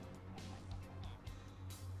again.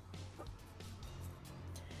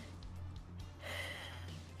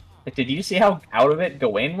 Like, did you see how out of it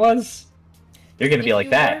Gawain was? You're gonna be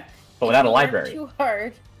like that, but without a library. Too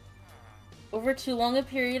hard over too long a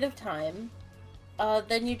period of time,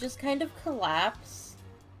 then you just kind of collapse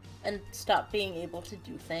and stop being able to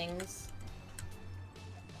do things.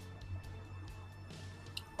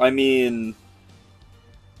 I mean...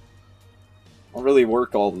 I don't really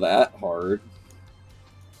work all that hard.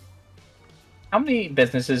 How many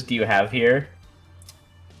businesses do you have here?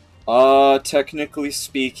 Technically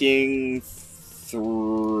speaking,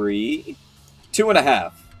 3?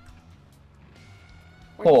 2.5.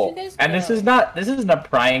 Cool. And this isn't a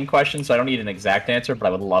prying question, so I don't need an exact answer, but I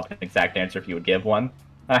would love an exact answer if you would give one.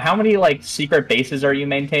 How many, like, secret bases are you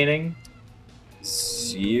maintaining?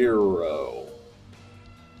 0.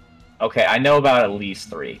 Okay, I know about at least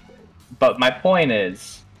 3. But my point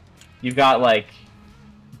is, you've got, like,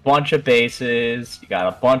 a bunch of bases, you got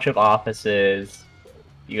a bunch of offices,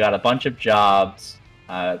 you got a bunch of jobs,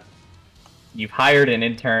 you've hired an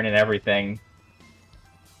intern and everything.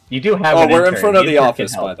 You do have an intern. Oh, we're in front of the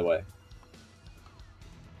office, by the way.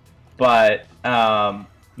 But,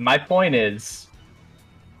 my point is,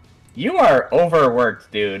 You are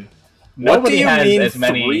overworked, dude. What do Nobody you has mean as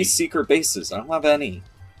many. 3 secret bases? I don't have any.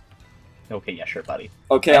 Okay, yeah, sure, buddy.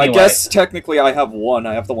 Okay, Anyway. I guess technically I have one.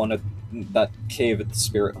 I have the one at that cave at the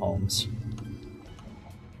Spirit Homes.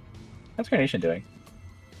 What's Carnation doing?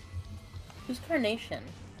 Who's Carnation?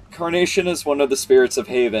 Carnation is one of the spirits of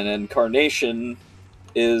Haven, and Carnation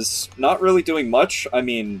is not really doing much. I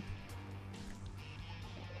mean,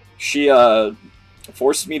 she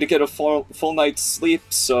forced me to get a full night's sleep,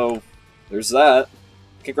 so there's that.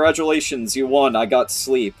 Congratulations, you won. I got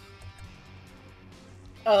sleep.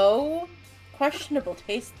 Oh, questionable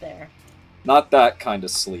taste there. Not that kind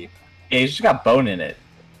of sleep. Yeah, you just got bone in it,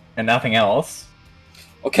 and nothing else.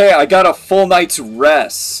 Okay, I got a full night's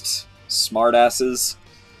rest. Smartasses.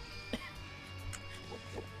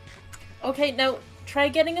 Okay, now try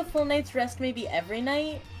getting a full night's rest maybe every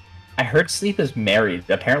night. I heard sleep is married.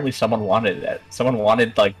 Apparently someone wanted it. Someone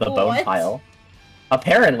wanted, like, the bone What? pile.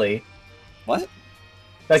 Apparently. What?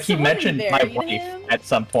 Like, he Someone mentioned my married wife him? at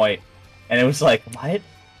some point, and it was like, what?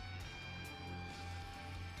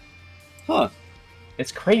 Huh.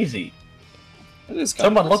 It's crazy. That is kind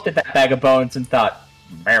Someone of looked at that bag of bones and thought,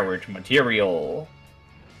 marriage material.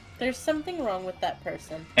 There's something wrong with that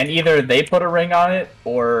person. And either they put a ring on it,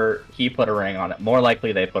 or he put a ring on it. More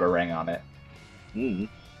likely they put a ring on it. Hmm.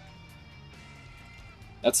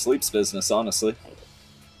 That's Sleep's business, honestly.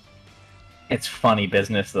 It's funny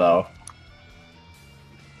business, though.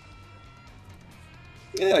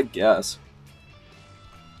 Yeah, I guess.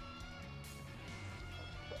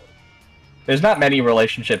 There's not many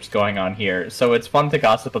relationships going on here, so it's fun to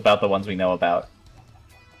gossip about the ones we know about.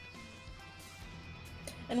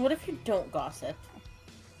 And what if you don't gossip?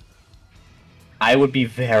 I would be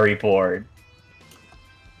very bored.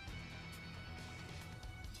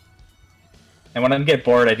 And when I get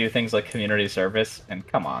bored, I do things like community service, and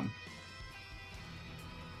come on.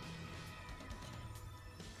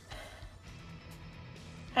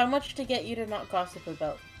 How much to get you to not gossip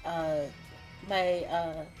about, my,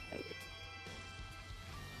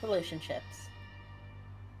 relationships?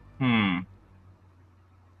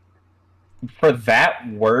 For that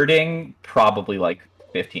wording, probably like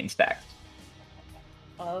 15 stacks.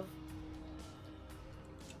 Of?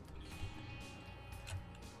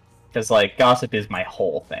 Because, like, gossip is my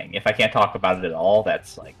whole thing. If I can't talk about it at all,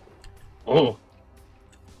 that's like... Ooh.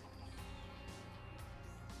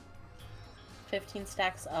 15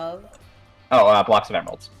 stacks of? Oh, blocks of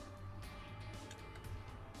emeralds.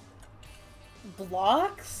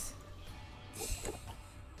 Blocks?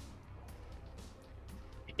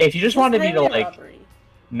 If you just wanted me to, Highway like, robbery.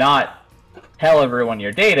 not tell everyone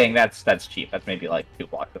you're dating, that's cheap. That's maybe, like, 2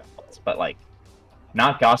 blocks of emeralds. But, like,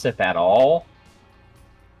 not gossip at all...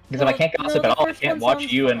 Because if I can't gossip at all, I can't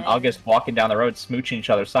watch you and August walking down the road smooching each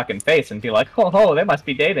other, sucking face, and be like, oh, they must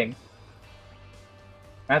be dating.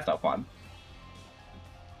 That's no fun.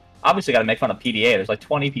 Obviously gotta make fun of PDA, there's like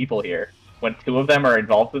 20 people here. When 2 of them are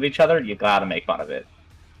involved with each other, you gotta make fun of it.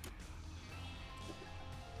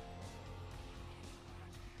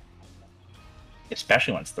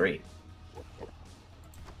 Especially when it's 3.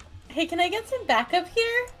 Hey, can I get some backup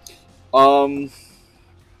here?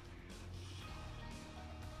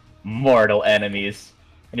 Mortal enemies.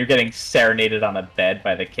 And you're getting serenaded on a bed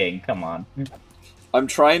by the king, come on. I'm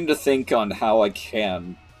trying to think on how I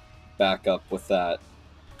can back up with that.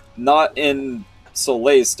 Not in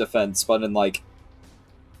Soleil's defense, but in, like...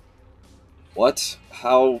 What?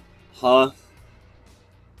 How? Huh?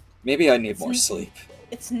 Maybe I need more sleep.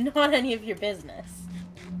 It's not any of your business.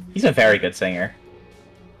 He's a very good singer.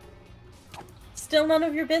 Still none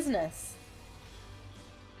of your business.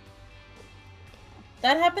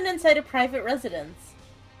 That happened inside a private residence.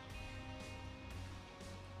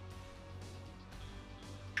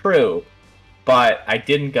 True, but I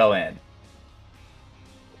didn't go in.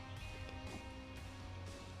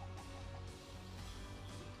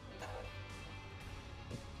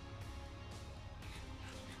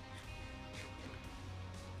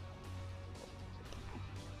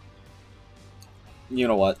 You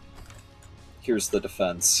know what? Here's the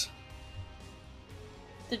defense.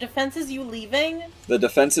 The defense is you leaving? The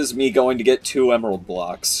defense is me going to get 2 emerald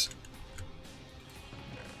blocks.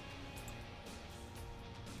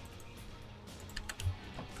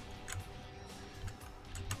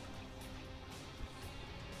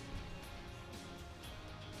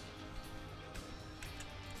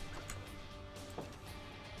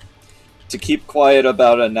 To keep quiet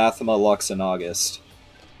about Anathema, Lux, and August.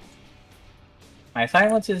 My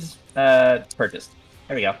silence is, purchased.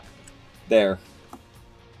 There we go. There.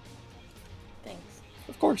 Thanks.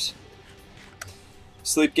 Of course.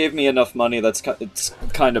 Sleep gave me enough money it's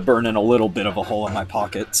kind of burning a little bit of a hole in my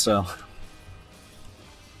pocket, so...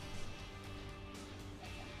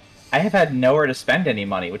 I have had nowhere to spend any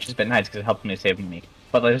money, which has been nice because it helped me save money.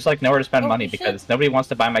 But there's like nowhere to spend money because nobody wants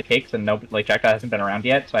to buy my cakes and nobody, like Jackdaw hasn't been around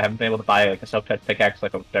yet, so I haven't been able to buy like a Soak Touch pickaxe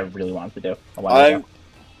like I really wanted to do a while ago.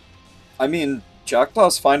 I mean,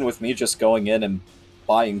 Jackdaw's fine with me just going in and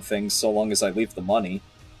buying things so long as I leave the money.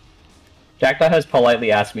 Jackdaw has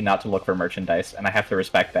politely asked me not to look for merchandise, and I have to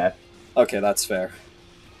respect that. Okay, that's fair.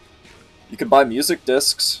 You can buy music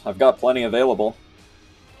discs. I've got plenty available.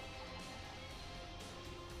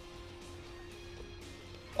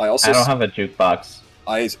 I don't have a jukebox.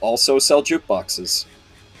 I also sell jukeboxes.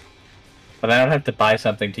 But I don't have to buy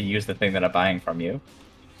something to use the thing that I'm buying from you.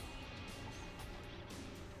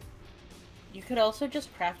 You could also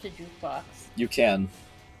just craft a jukebox. You can.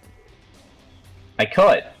 I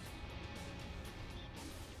could.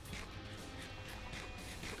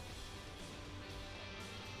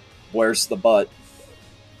 Where's the butt?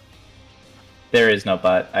 There is no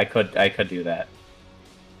but. I could do that.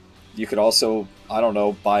 You could also, I don't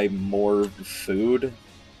know, buy more food.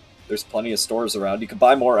 There's plenty of stores around. You could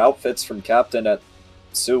buy more outfits from Captain at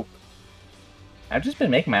Soup. I've just been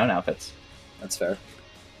making my own outfits. That's fair.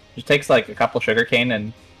 It takes like a couple sugarcane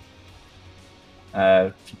and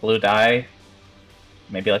blue dye,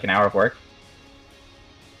 maybe like an hour of work.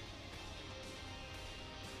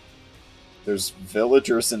 There's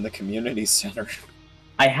villagers in the community center.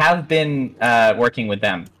 I have been working with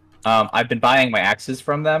them. I've been buying my axes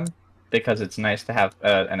from them because it's nice to have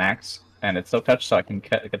an axe and it's Soak Touch, so I can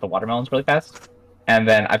get the watermelons really fast. And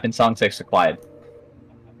then I've been selling sticks to Clyde.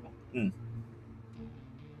 Hmm.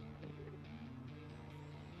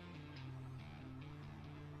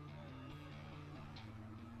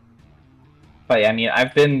 But yeah, I mean,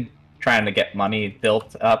 I've been trying to get money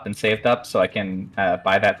built up and saved up so I can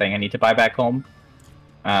buy that thing I need to buy back home.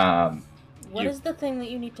 What is the thing that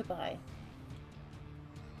you need to buy?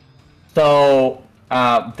 So,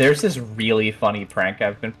 there's this really funny prank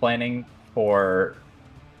I've been planning for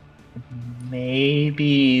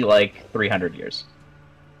maybe like 300 years.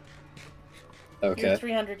 Okay. You're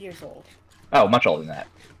 300 years old. Oh, much older than that.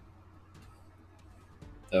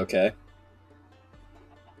 Okay.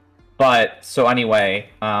 But, so anyway,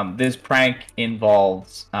 this prank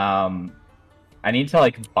involves, I need to,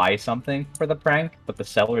 like, buy something for the prank, but the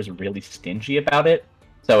seller is really stingy about it.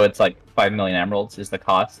 So it's like 5 million emeralds is the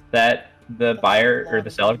cost that the buyer or the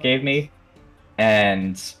seller gave me.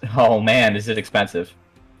 And, oh man, is it expensive.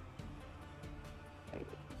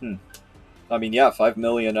 I mean, yeah, 5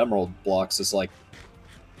 million emerald blocks is, like,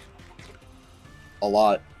 a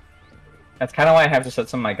lot. That's kind of why I have to set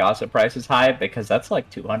some of my gossip prices high, because that's like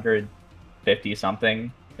 250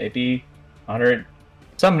 something, maybe 100,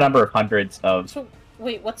 some number of hundreds of... So,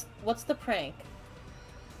 wait, what's the prank?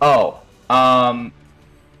 Oh,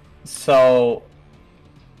 so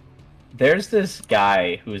there's this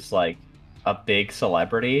guy who's like a big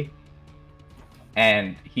celebrity,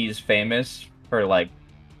 and he's famous for like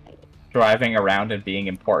driving around and being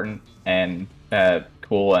important and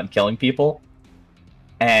cool and killing people.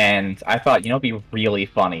 And I thought, you know, what'd be really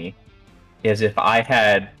funny is if I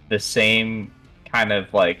had the same kind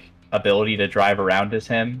of like ability to drive around as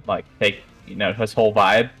him, like take, you know, his whole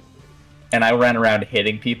vibe, and I ran around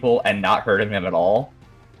hitting people and not hurting them at all.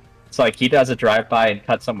 So like he does a drive-by and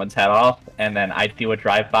cut someone's head off, and then I do a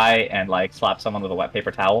drive-by and like slap someone with a wet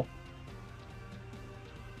paper towel.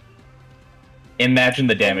 Imagine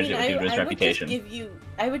the damage it would do to his reputation.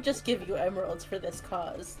 I would just give you emeralds for this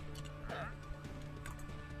cause.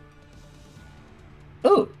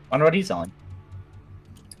 Ooh, wonder what he's selling.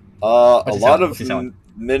 A lot of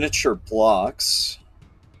miniature blocks.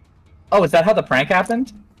 Oh, is that how the prank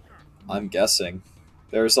happened? I'm guessing.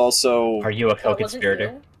 There's also... Are you a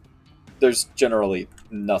co-conspirator? There's generally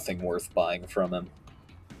nothing worth buying from him.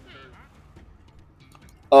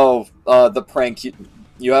 Oh, the prank.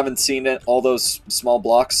 You haven't seen it? All those small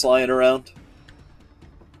blocks lying around?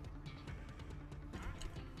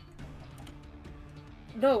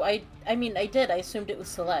 No, I mean, I did. I assumed it was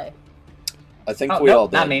Soleil. I think we all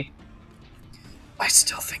did. Not me. I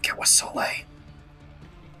still think it was Soleil.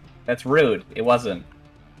 That's rude. It wasn't.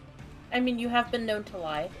 I mean, you have been known to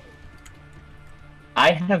lie.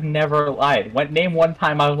 I have never lied. Name one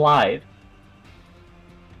time I've lied.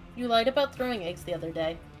 You lied about throwing eggs the other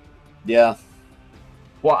day. Yeah.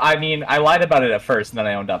 Well, I mean, I lied about it at first, and then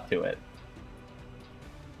I owned up to it.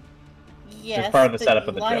 Yes, it's part of the setup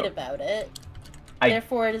of the lied joke. About it.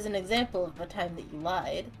 Therefore, it is an example of a time that you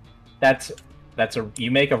lied.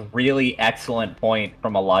 You make a really excellent point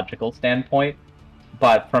from a logical standpoint,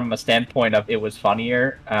 but from a standpoint of it was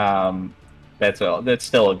funnier, that's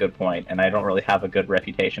still a good point, and I don't really have a good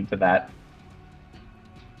reputation for that.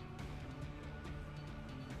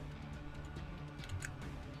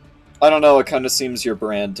 I don't know, it kind of seems your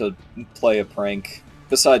brand to play a prank.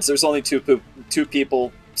 Besides, there's only two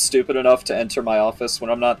people stupid enough to enter my office when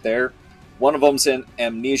I'm not there. One of them's an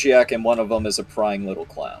amnesiac, and one of them is a prying little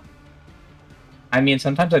clown. I mean,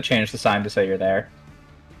 sometimes I change the sign to say you're there.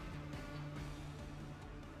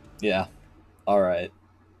 Yeah. Alright.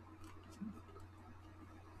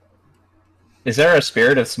 Is there a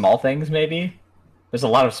spirit of small things, maybe? There's a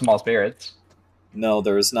lot of small spirits. No,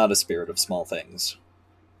 there is not a spirit of small things.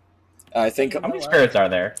 I think... How many spirits are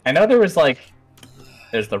there? I know there was, like...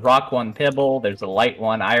 There's the rock one, Pibble. There's the light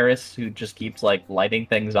one, Iris, who just keeps, like, lighting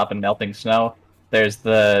things up and melting snow. There's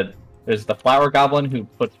the flower goblin who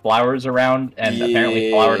puts flowers around and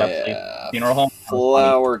apparently flowered up the funeral home.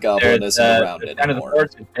 Flower goblin isn't around anymore. Kind of the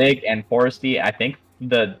forest is big and foresty. I think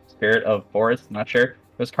the spirit of forest, not sure.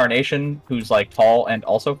 There's Carnation, who's, like, tall and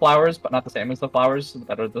also flowers, but not the same as the flowers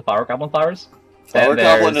that are the flower goblin flowers. Flower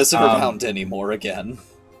goblin isn't around anymore again.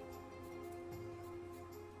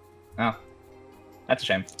 Oh. That's a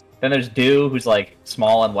shame. Then there's Dew, who's like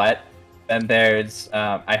small and wet. Then there's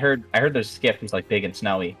I heard there's Skip, who's like big and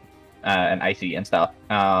snowy, and icy and stuff.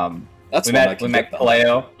 We met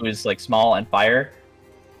Kaleo, who's like small and fire.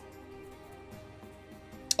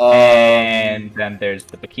 And then there's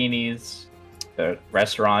the bikinis, the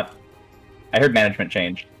restaurant. I heard management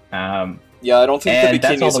changed. Yeah, I don't think the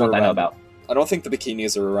bikinis that's all the are ones around. I know about. I don't think the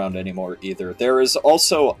bikinis are around anymore either. There is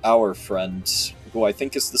also our friend, who I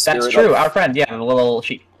think is the spirit. That's true. Our friend, yeah, the little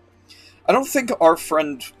sheep. I don't think our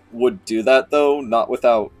friend would do that though, not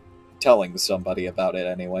without telling somebody about it,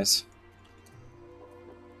 anyways.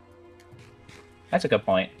 That's a good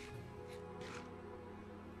point.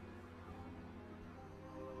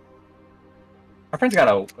 Our friend's got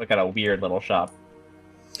a weird little shop.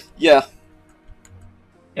 Yeah.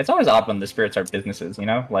 It's always odd when the spirits are businesses, you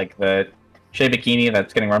know? Like the Shea Bikini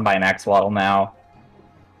that's getting run by an axolotl now.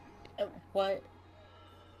 What?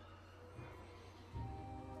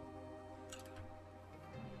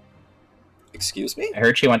 Excuse me? I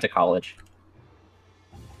heard she went to college.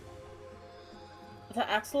 The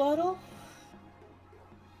axolotl?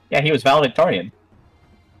 Yeah, he was valedictorian.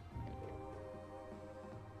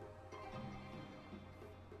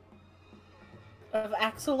 Of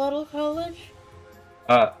axolotl college?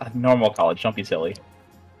 A normal college, don't be silly.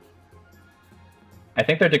 I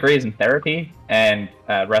think their degree is in therapy and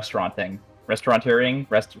restauranting. Restaurateuring?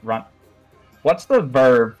 Restaurant... What's the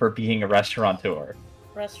verb for being a restaurateur?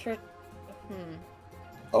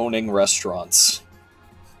 Owning restaurants.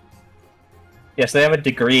 Yes, they have a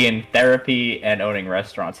degree in therapy and owning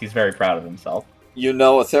restaurants. He's very proud of himself. You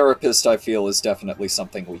know, a therapist, I feel, is definitely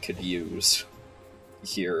something we could use.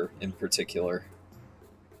 Here, in particular.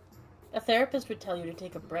 A therapist would tell you to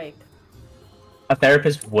take a break. A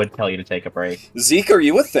therapist would tell you to take a break. Zeke, are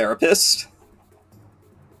you a therapist?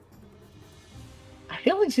 I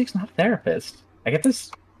feel like Zeke's not a therapist. I get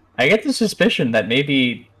the suspicion that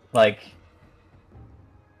maybe, like...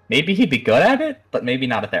 Maybe he'd be good at it, but maybe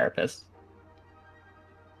not a therapist.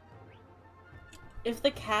 If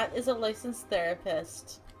the cat is a licensed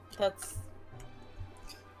therapist, that's...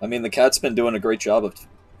 I mean, the cat's been doing a great job of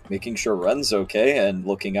making sure Ren's okay and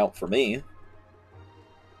looking out for me.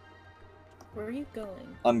 Where are you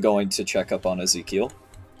going? I'm going to check up on Ezekiel.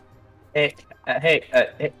 Hey,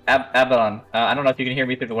 Abaddon. I don't know if you can hear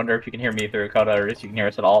me through the window, if you can hear me through Coda, or if you can hear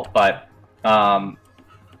us at all, but,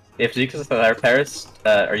 if Zeke is a therapist,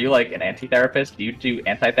 are you, like, an anti-therapist? Do you do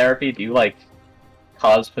anti-therapy? Do you, like,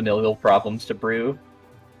 cause familial problems to brew?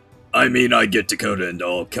 I mean, I get Dakota into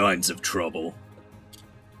all kinds of trouble.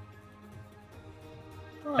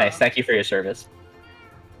 Huh. Nice, thank you for your service.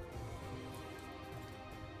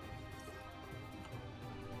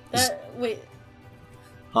 Wait.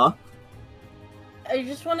 Huh? I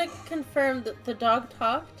just want to confirm that the dog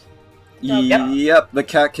talked? Yep, the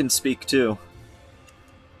cat can speak too.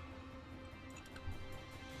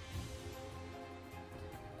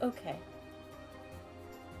 Okay.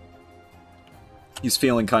 He's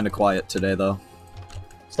feeling kind of quiet today, though.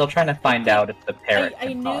 Still trying to find out if the parrot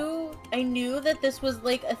can talk. I knew that this was,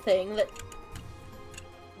 like, a thing that...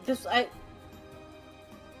 Talking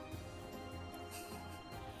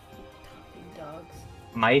dogs.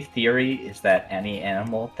 My theory is that any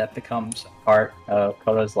animal that becomes part of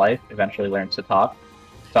Koda's life eventually learns to talk.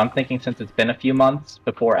 So I'm thinking since it's been a few months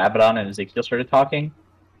before Abaddon and Ezekiel started talking,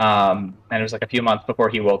 and it was like a few months before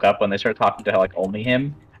he woke up when they started talking to, like, only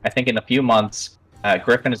him, I think in a few months,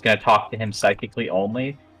 Griffin is going to talk to him psychically only,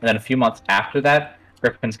 and then a few months after that,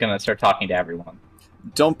 Griffin's gonna start talking to everyone.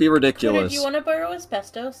 Don't be Twitter, ridiculous. do you want to borrow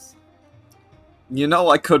asbestos? You know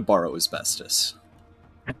I could borrow asbestos.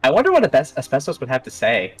 I wonder what Asbestos would have to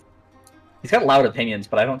say. He's got loud opinions,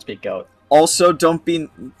 but I don't speak goat. Also, don't be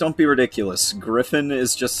ridiculous. Griffin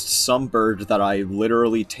is just some bird that I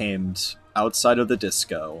literally tamed outside of the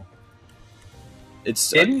disco. It's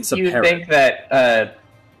Didn't a you parrot. think that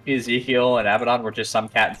Ezekiel and Abaddon were just some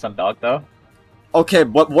cat and some dog, though? Okay,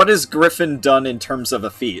 but what has Griffin done in terms of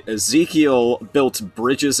a feat? Ezekiel built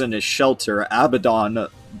bridges in his shelter. Abaddon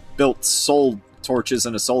built soul torches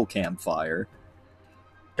in a soul campfire.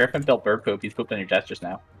 Griffin built bird poop. He's pooped on your chest just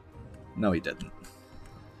now. No, he didn't.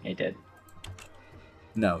 He did.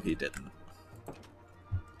 No, he didn't.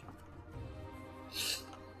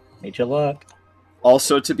 Made you look.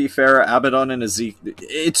 Also, to be fair, Abaddon and Ezekiel...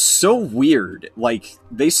 It's so weird. Like,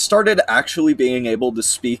 they started actually being able to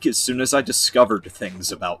speak as soon as I discovered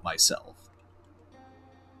things about myself.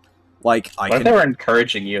 Like, What if they were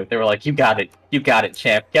encouraging you? They were like, "You got it,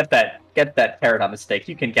 champ. Get that carrot on the stake.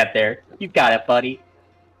 You can get there. You got it, buddy."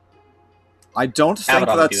 I don't think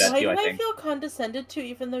Abaddon would do that's... that. Why you, do I I think. feel condescended to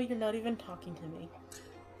even though you're not even talking to me?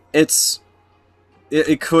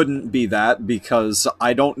 It couldn't be that, because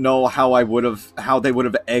I don't know how they would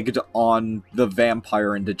have egged on the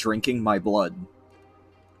vampire into drinking my blood.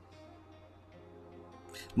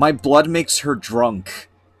 My blood makes her drunk.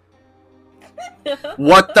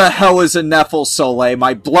 What the hell is a Nephil Soleil?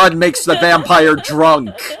 My blood makes the vampire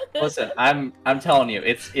drunk. Listen, I'm telling you,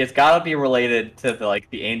 it's got to be related to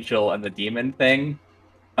the angel and the demon thing.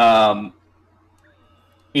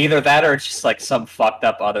 Either that or it's just like some fucked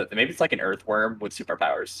up other. Maybe it's like an earthworm with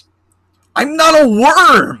superpowers. I'm not a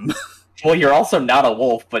worm. Well, you're also not a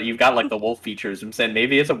wolf, but you've got like the wolf features. I'm saying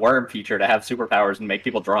maybe it's a worm feature to have superpowers and make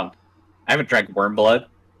people drunk. I haven't drank worm blood.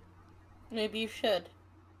 Maybe you should.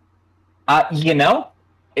 You know,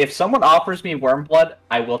 if someone offers me worm blood,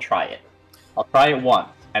 I will try it. I'll try it once,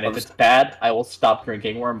 and if it's bad, I will stop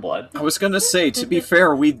drinking worm blood. I was gonna say, to be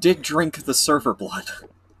fair, we did drink the server blood.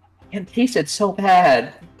 It tasted so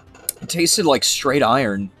bad. It tasted like straight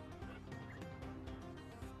iron.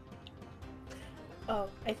 Oh,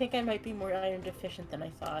 I think I might be more iron deficient than I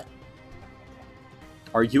thought.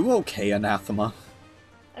 Are you okay, Anathema?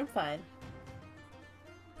 I'm fine.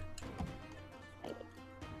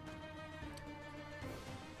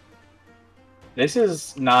 This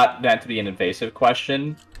is not meant to be an invasive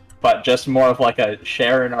question, but just more of like a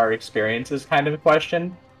share in our experiences kind of a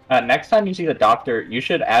question. Next time you see the doctor, you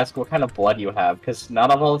should ask what kind of blood you have, because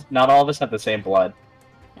not all of us have the same blood.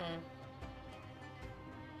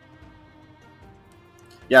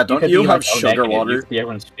 Yeah, don't you have sugar water? You could be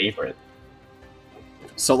everyone's favorite.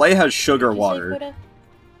 Soleil has sugar Did you say, water. Coda?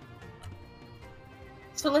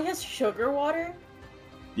 Soleil has sugar water?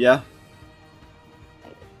 Yeah.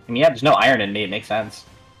 I mean, yeah, there's no iron in me. It makes sense.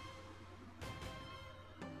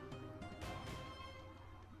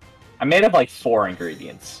 I'm made of like 4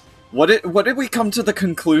 ingredients. What did we come to the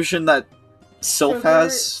conclusion that Sylph Sugar,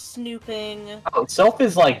 has? snooping. Oh, Sylph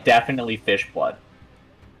is like definitely fish blood.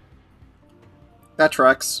 That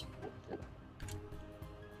tracks.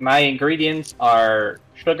 My ingredients are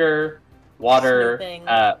sugar, water, Snooping.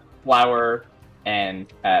 flour,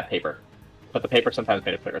 and paper. But the paper sometimes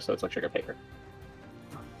made of sugar, so it's like sugar paper.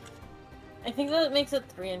 I think that makes it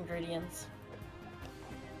 3 ingredients.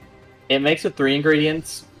 It makes it 3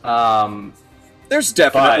 ingredients. There's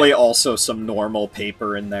definitely also some normal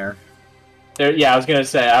paper in there. Yeah, I was gonna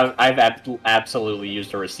say I've absolutely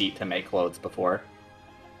used a receipt to make clothes before.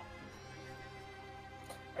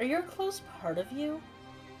 Are your clothes part of you?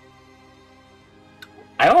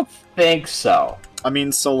 I don't think so. I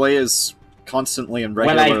mean, Soleil is constantly and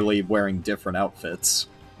regularly wearing different outfits.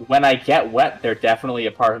 When I get wet, they're definitely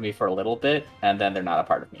a part of me for a little bit, and then they're not a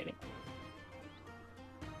part of me anymore.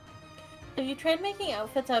 Have you tried making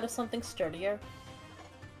outfits out of something sturdier?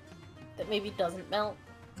 That maybe doesn't melt?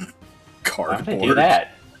 Why Cardboard. would I do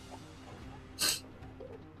that?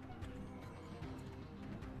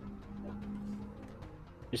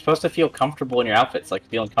 You're supposed to feel comfortable in your outfits, like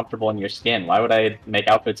feeling comfortable in your skin. Why would I make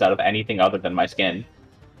outfits out of anything other than my skin?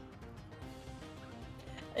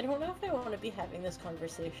 I don't know if I want to be having this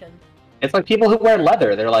conversation. It's like people who wear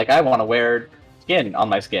leather. They're like, I want to wear skin on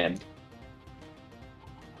my skin.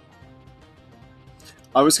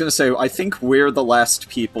 I was gonna say, I think we're the last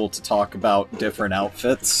people to talk about different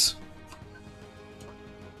outfits.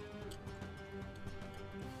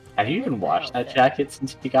 Have you even washed that jacket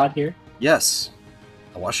since you got here? Yes.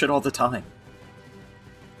 I wash it all the time.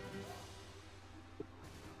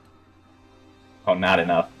 Oh, not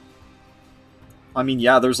enough. I mean,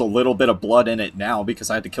 yeah, there's a little bit of blood in it now because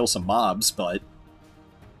I had to kill some mobs, but...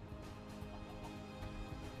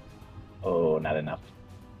 enough.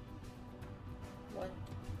 What?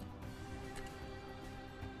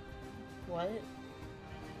 What?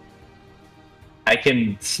 I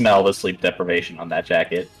can smell the sleep deprivation on that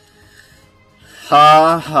jacket.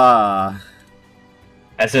 Ha ha.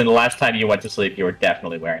 As in, the last time you went to sleep, you were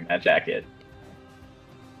definitely wearing that jacket.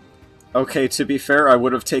 Okay, to be fair, I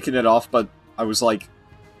would have taken it off, but I was like...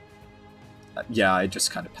 Yeah, I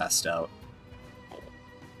just kind of passed out.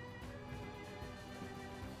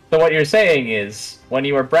 So what you're saying is, when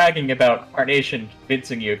you were bragging about Carnation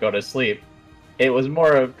convincing you to go to sleep, it was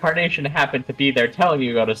more of Carnation happened to be there telling you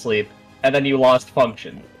to go to sleep, and then you lost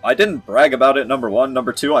function. I didn't brag about it, number one.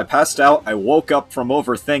 Number two, I passed out, I woke up from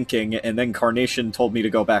overthinking, and then Carnation told me to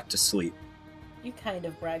go back to sleep. You kind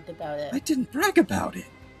of bragged about it. I didn't brag about it.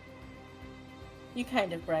 You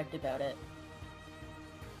kind of bragged about it.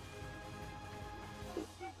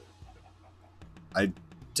 I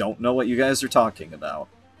don't know what you guys are talking about.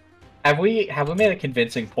 Have we made a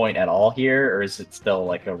convincing point at all here, or is it still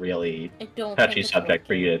like a really I don't touchy think it's subject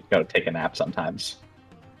for working. you to go take a nap sometimes?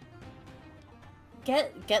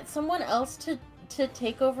 Get someone else to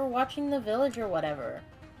take over watching the village or whatever.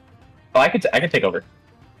 Oh, I could take over.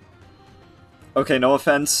 Okay, no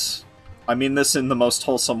offense. I mean this in the most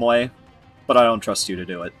wholesome way, but I don't trust you to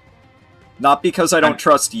do it. Not because I don't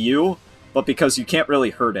trust you, but because you can't really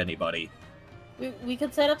hurt anybody. We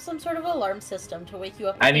could set up some sort of alarm system to wake you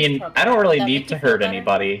up. I if there's mean, trouble. I don't really Would that need make to you feel hurt better?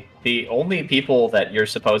 anybody. The only people that you're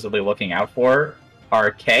supposedly looking out for are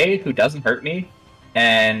Kay, who doesn't hurt me,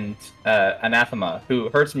 and Anathema, who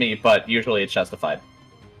hurts me, but usually it's justified.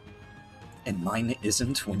 And mine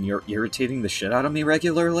isn't when you're irritating the shit out of me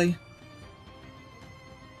regularly?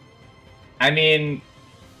 I mean,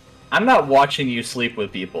 I'm not watching you sleep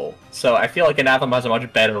with people, so I feel like Anathema has a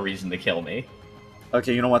much better reason to kill me.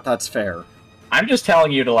 Okay, you know what, that's fair. I'm just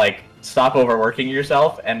telling you to, like, stop overworking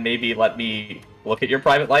yourself and maybe let me look at your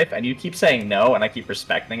private life, and you keep saying no, and I keep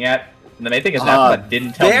respecting it. And the main thing is Anathema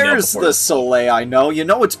didn't tell me no There's before the this. Soleil I know. You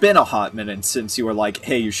know it's been a hot minute since you were like,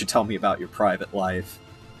 hey, you should tell me about your private life.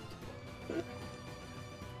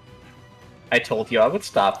 I told you I would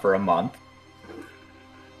stop for a month.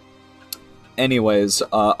 Anyways,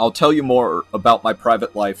 I'll tell you more about my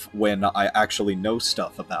private life when I actually know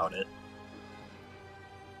stuff about it.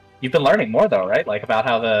 You've been learning more, though, right? Like, about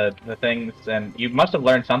how the things... And you must have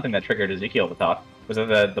learned something that triggered Ezekiel to talk. Was it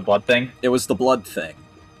the blood thing? It was the blood thing.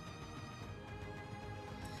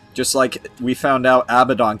 Just like we found out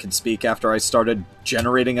Abaddon can speak after I started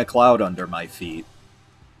generating a cloud under my feet.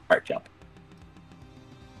 Heart jump.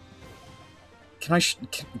 Can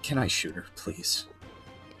I shoot her, please?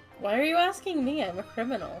 Why are you asking me? I'm a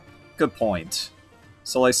criminal. Good point.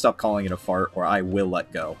 Soleil, stop calling it a fart, or I will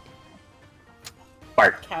let go.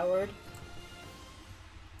 Fart. Coward.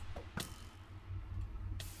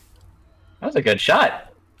 That was a good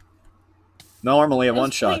shot. Normally a It was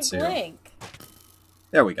one-shot point here. blank.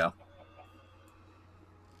 There we go.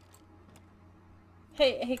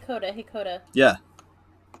 Hey Coda. Yeah.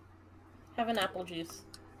 Have an apple juice.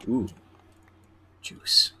 Ooh.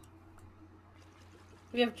 Juice.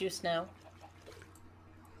 We have juice now.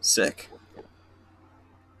 Sick.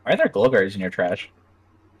 Why are there glowberries in your trash?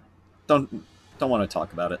 Don't want to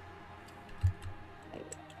talk about it.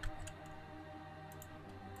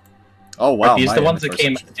 Oh wow. Are these my the ones that inventory's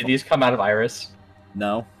came... actually Did full. these come out of Iris?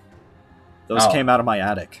 No. Those Oh. came out of my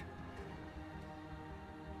attic.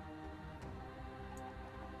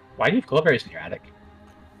 Why do you have glowberries in your attic?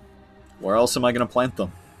 Where else am I going to plant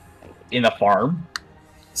them? In the farm?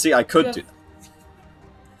 See, I could You do... have-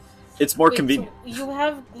 It's more Wait, convenient. So you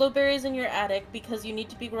have glowberries in your attic because you need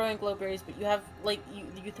to be growing glowberries, but you have, like,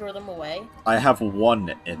 you throw them away? I have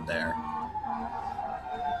one in there.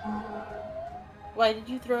 Why did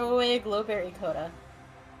you throw away a glowberry, Coda?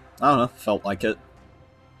 I don't know, felt like it.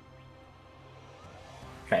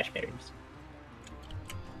 Trash berries.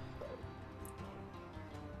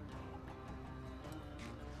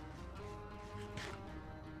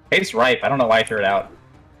 It's ripe. I don't know why I threw it out.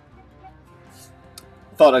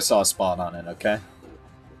 Thought I saw a spot on it, okay?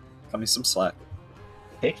 Cut me some slack.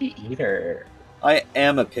 Picky eater. I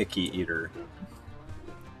am a picky eater.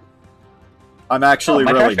 I'm actually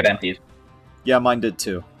my really... trash got emptied. Yeah, mine did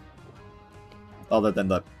too. Other than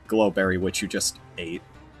the glowberry, which you just ate.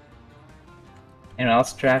 Anyone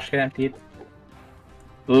else trash got emptied?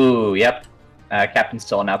 Ooh, yep. Captain's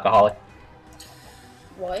still an alcoholic.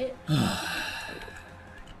 What?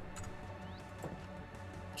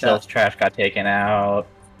 Sylph's trash got taken out.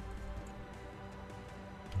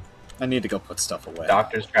 I need to go put stuff away.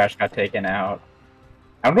 Doctor's trash got taken out.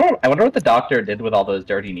 I wonder what the doctor did with all those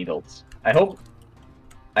dirty needles. I hope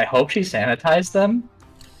she sanitized them.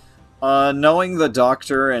 Knowing the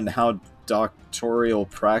doctor and how doctorial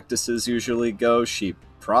practices usually go, she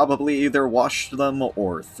probably either washed them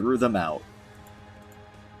or threw them out.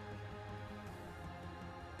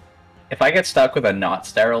 If I get stuck with a not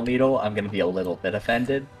sterile needle, I'm gonna be a little bit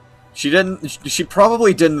offended. She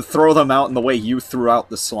probably didn't throw them out in the way you threw out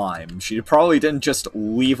the slime. She probably didn't just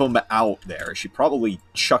leave them out there. She probably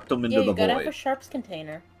chucked them into the you gotta have a void. sharps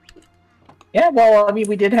container. Yeah, well, I mean,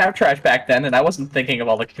 we did have trash back then, and I wasn't thinking of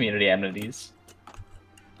all the community amenities.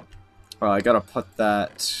 I gotta put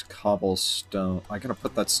that cobblestone... I gotta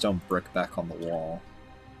put that stone brick back on the wall.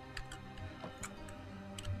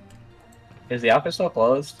 Is the office still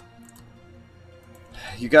closed?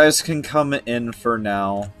 You guys can come in for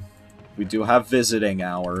now. We do have visiting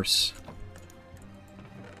hours.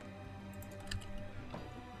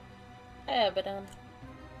 Hey, Abaddon.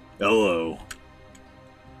 Hello.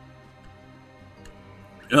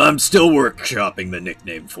 I'm still workshopping the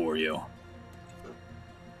nickname for you.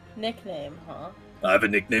 Nickname, huh? I have a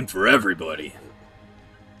nickname for everybody.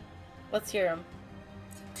 Let's hear him.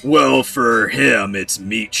 Well, for him, it's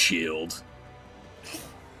Meat Shield.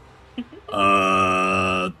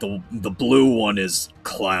 The blue one is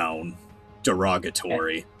Clown.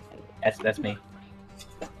 Derogatory. That's me.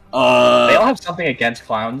 They Uh, all have something against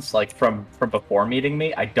clowns, like, from before meeting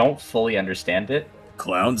me. I don't fully understand it.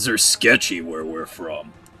 Clowns are sketchy where we're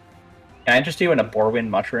from. Can I interest you in a Borwin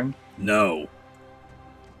mushroom? No.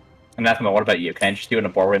 Anathema, what about you? Can I interest you in a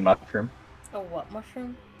Borwin mushroom? A what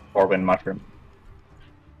mushroom? Borwin mushroom.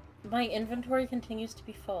 My inventory continues to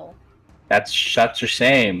be full. That's such a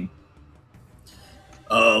shame.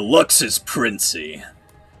 Lux is Princey.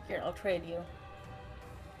 Here, I'll trade you.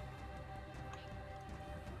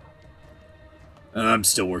 I'm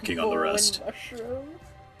still working on the rest. Mushroom.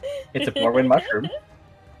 It's a Borwin mushroom.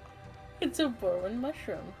 It's a Borwin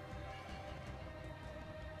mushroom.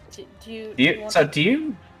 Do you Do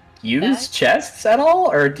you use back? chests at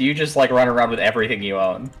all, or do you just like run around with everything you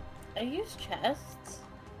own? I use chests.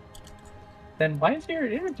 Then why is your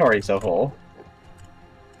inventory so full?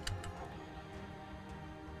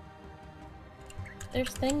 There's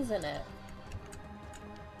things in it.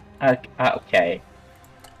 Okay.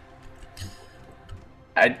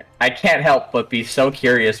 I can't help but be so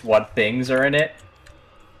curious what things are in it.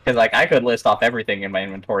 Because, like, I could list off everything in my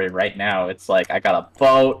inventory right now. It's like, I got a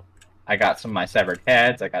boat, I got some of my severed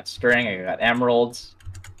heads, I got string, I got emeralds,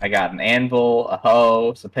 I got an anvil, a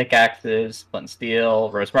hoe, some pickaxes, flint and steel,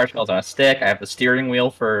 roast marshmallows on a stick, I have the steering wheel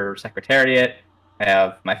for Secretariat, I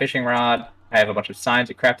have my fishing rod, I have a bunch of signs,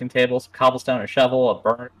 a crafting table, some cobblestone, a shovel,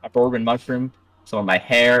 a bourbon mushroom, some of my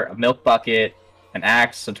hair, a milk bucket, an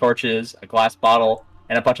axe, some torches, a glass bottle,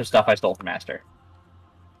 and a bunch of stuff I stole from Master.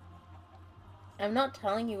 I'm not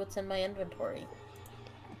telling you what's in my inventory.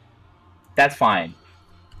 That's fine.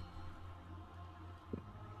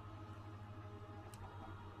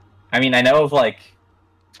 I mean, I know of, like,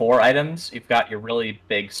 4 items. You've got your really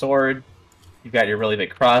big sword, you've got your really big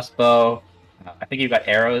crossbow, I think you've got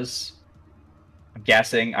arrows. I'm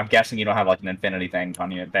guessing you don't have, like, an infinity thing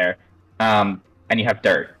on you there. And you have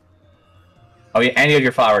dirt. Oh, yeah, and you have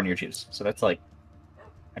your flour and your juice. So that's, like,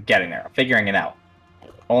 I'm getting there. I'm figuring it out.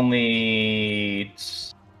 Only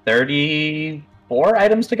 34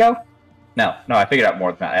 items to go? No, I figured out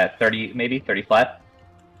more than that. 30, maybe? 30 flat?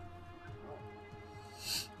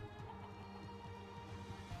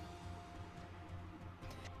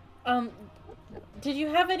 Did you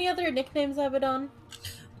have any other nicknames, Abaddon?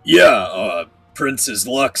 Yeah, Prince is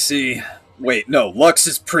Luxy. Wait, no, Lux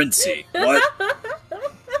is Princey. What?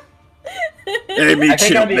 Hey, Meat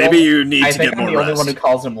Shield, maybe you need to get more rest. I think I'm the only one who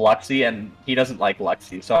calls him Luxy, and he doesn't like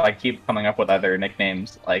Luxy, so I keep coming up with other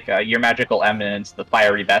nicknames, like Your Magical Eminence, the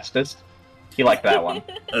Fiery Bestest. He liked that one.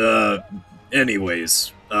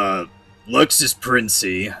 Anyways, Lux is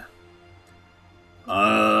Princey.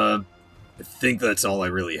 I think that's all I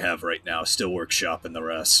really have right now. Still workshopping the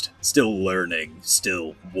rest. Still learning.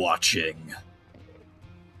 Still watching.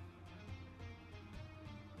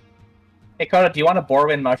 Hey, Coda, do you want a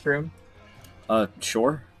Borwin mushroom?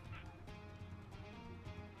 Sure.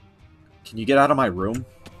 Can you get out of my room?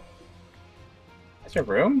 That's your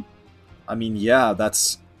room? I mean, yeah,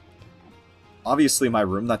 that's obviously my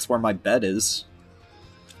room. That's where my bed is.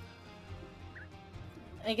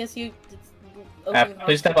 I guess you...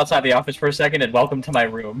 Please step outside the office for a second and welcome to my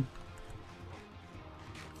room.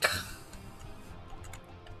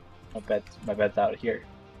 My bed's out here.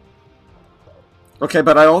 Okay,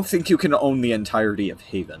 but I don't think you can own the entirety of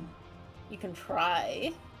Haven. You can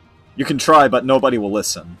try. You can try, but nobody will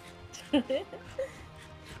listen.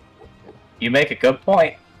 You make a good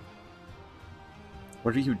point.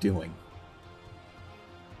 What are you doing?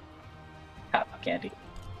 candy.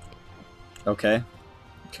 Okay.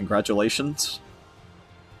 Congratulations.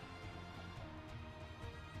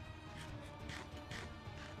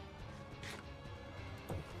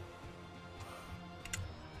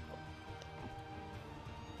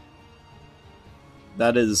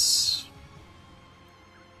 That is...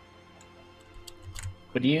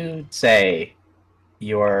 Would you say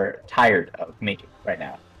you're tired of me right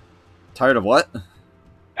now? Tired of what?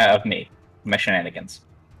 Of me. My shenanigans.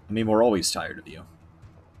 I mean, we're always tired of you.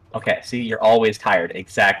 Okay, see, you're always tired.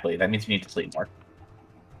 Exactly. That means you need to sleep more.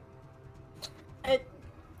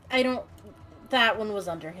 I don't... That one was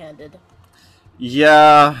underhanded.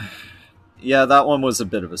 Yeah. Yeah, that one was a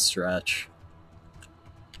bit of a stretch.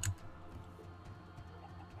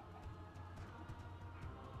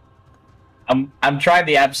 I'm trying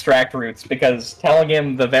the abstract routes because telling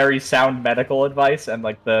him the very sound medical advice and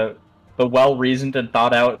like the well-reasoned and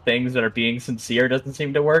thought-out things that are being sincere doesn't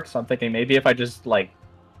seem to work. So I'm thinking maybe if I just like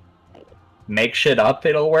make shit up,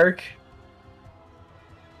 it'll work.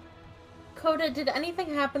 Coda, did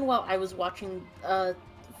anything happen while I was watching,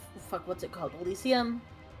 fuck, what's it called? Elysium?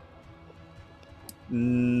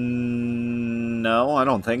 No, I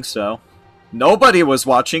don't think so. Nobody was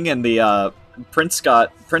watching, and the Prince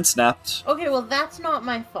napped. Okay, well, that's not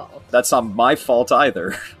my fault. That's not my fault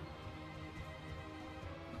either.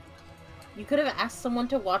 You could have asked someone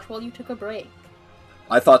to watch while you took a break.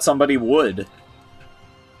 I thought somebody would.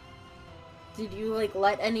 Did you, like,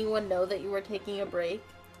 let anyone know that you were taking a break?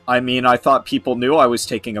 I mean, I thought people knew I was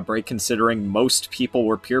taking a break, considering most people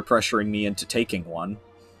were peer pressuring me into taking one.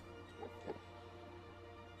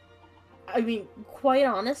 I mean, quite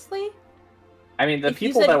honestly... I mean, the if you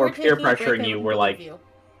people said that you were were peer taking a break, pressuring I you would were believe like you.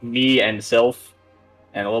 me and Sylph,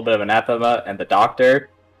 and a little bit of Anathema and the Doctor.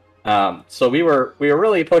 So we were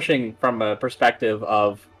really pushing from a perspective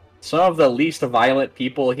of some of the least violent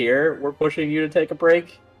people here were pushing you to take a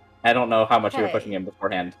break. I don't know how much you were pushing him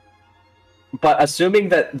beforehand. But assuming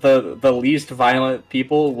that the least violent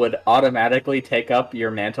people would automatically take up your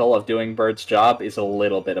mantle of doing Bird's job is a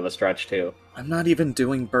little bit of a stretch, too. I'm not even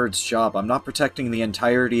doing Bird's job. I'm not protecting the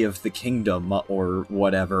entirety of the kingdom or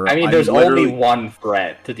whatever. I mean, there's only one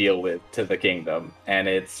threat to deal with to the kingdom, and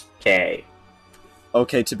it's K.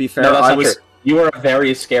 Okay, to be fair, No, that's not true. You are a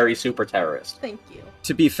very scary super terrorist. Thank you.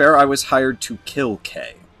 To be fair, I was hired to kill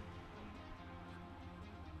K.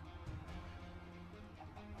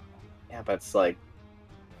 Yeah, but it's like...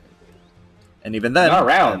 And even then, not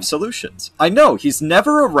around. I have solutions. I know, he's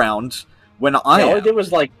never around when I all am. he did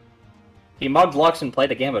was, like, he mugged Lux and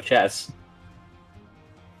played a game of chess.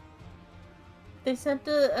 They sent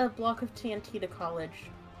a block of TNT to college.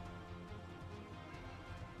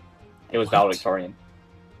 It was What? valedictorian.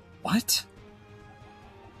 What?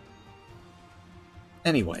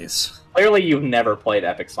 Anyways. Clearly you've never played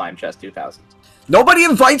Epic Slime Chess 2000. Nobody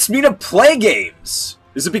invites me to play games!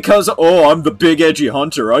 Is it because, oh, I'm the big edgy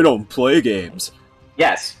hunter, I don't play games?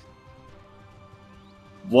 Yes.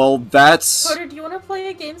 Well, that's... Carter, do you want to play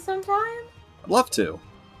a game sometime? I'd love to.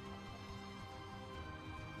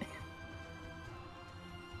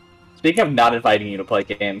 Speaking of not inviting you to play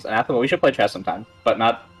games, Anathema, we should play chess sometime. But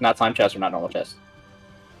not slime chess or not normal chess.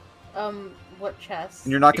 What chess?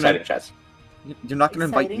 And you're not Exciting gonna... chess. You're not gonna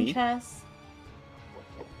invite Exciting me? chess?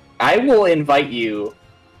 I will invite you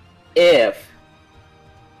if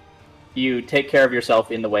you take care of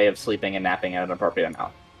yourself in the way of sleeping and napping at an appropriate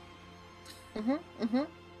amount. You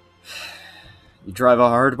drive a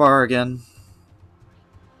hard bargain.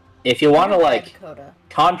 If you want to, like, Dakota.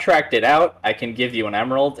 contract it out, I can give you an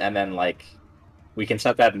emerald, and then, like, we can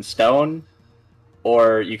set that in stone.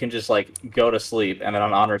 Or you can just, like, go to sleep, and then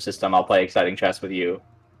on Honor System, I'll play Exciting Chess with you,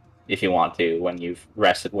 if you want to, when you've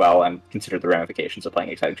rested well and considered the ramifications of playing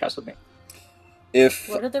Exciting Chess with me.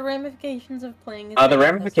 What are the ramifications of playing? The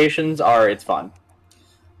ramifications are it's fun.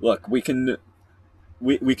 Look, we can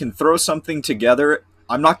throw something together.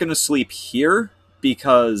 I'm not going to sleep here,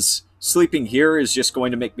 because sleeping here is just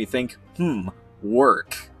going to make me think,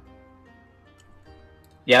 work.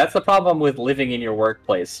 Yeah, that's the problem with living in your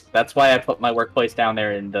workplace. That's why I put my workplace down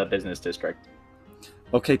there in the business district.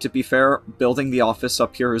 Okay, to be fair, building the office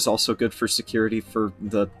up here is also good for security for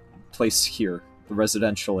the place here, the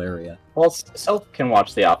residential area. Well, Self can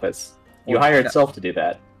watch the office. You hired Self to do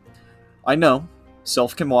that. I know.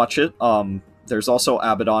 Self can watch it. There's also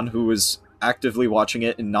Abaddon, who is actively watching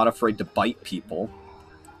it and not afraid to bite people.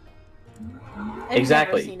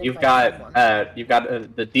 Exactly. You've got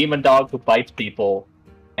the demon dog who bites people,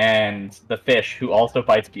 and the fish who also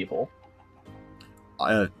bites people.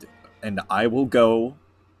 And I will go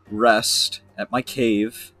rest at my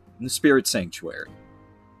cave in the Spirit Sanctuary.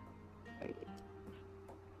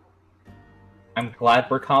 I'm glad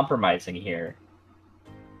we're compromising here.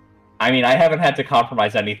 I mean, I haven't had to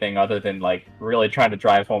compromise anything other than, like, really trying to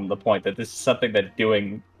drive home the point that this is something that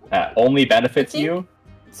doing only benefits you.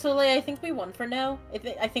 So, like, I think we won for now.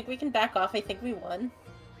 I think we can back off. I think we won.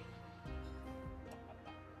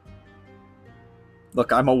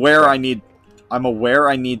 Look, I'm aware I need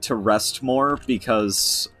to rest more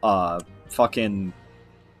because, fucking...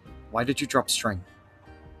 Why did you drop string?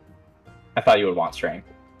 I thought you would want string.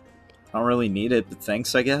 I don't really need it, but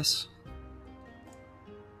thanks, I guess.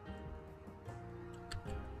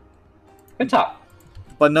 Good talk.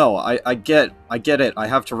 But no, I get it. I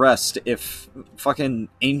have to rest. If fucking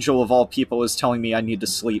Angel of all people is telling me I need to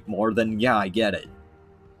sleep more, then yeah, I get it.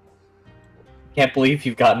 Can't believe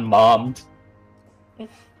you've gotten mommed.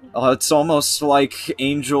 It's almost like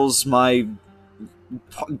Angel's my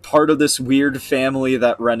part of this weird family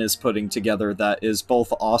that Ren is putting together that is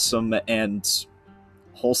both awesome and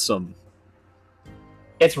wholesome.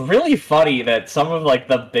 It's really funny that some of, like,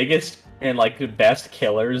 the biggest and, like, the best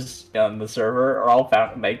killers on the server are all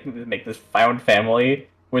make this found family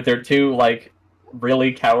with their two, like,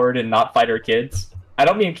 really coward and not fighter kids. I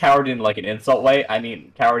don't mean coward in, like, an insult way. I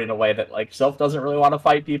mean coward in a way that, like, Sylph doesn't really want to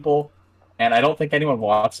fight people, and I don't think anyone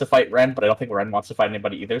wants to fight Ren, but I don't think Ren wants to fight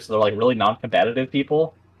anybody either, so they're, like, really non-combative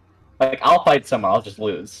people. Like, I'll fight someone, I'll just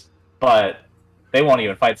lose. But they won't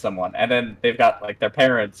even fight someone. And then they've got, like, their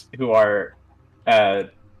parents who are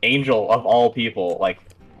Angel of all people, like,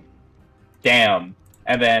 damn.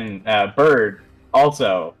 And then Bird,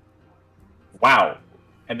 also. Wow.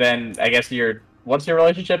 And then, I guess what's your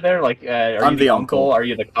relationship there? Like, are I'm you the uncle. uncle? Are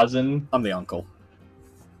you the cousin? I'm the uncle.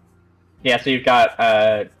 Yeah, so you've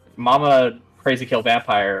got Mama Crazy Kill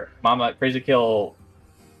Vampire, Mama Crazy Kill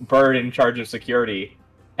Bird in charge of security,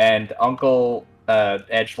 and Uncle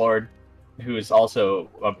Edgelord, who is also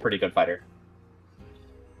a pretty good fighter.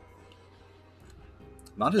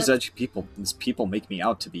 Not as edgy people as people make me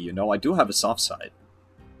out to be, you know. I do have a soft side.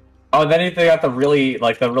 Oh, and then they got the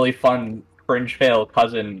really fun cringe fail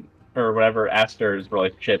cousin or whatever Aster's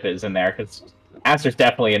relationship is in there, because Aster's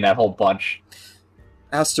definitely in that whole bunch.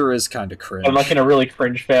 Aster is kind of cringe. I'm like in a really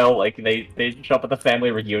cringe fail, like they show up at the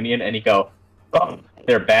family reunion and you go, oh,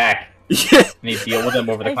 they're back. Yeah. And you deal with them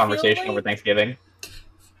over the conversation over Thanksgiving.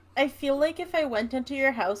 I feel like if I went into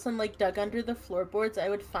your house and, like, dug under the floorboards, I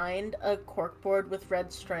would find a corkboard with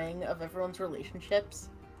red string of everyone's relationships.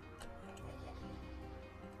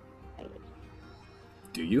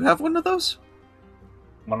 Do you have one of those?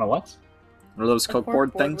 One of what? One of those A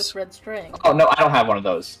corkboard corkboard things? with red string. Oh, no, I don't have one of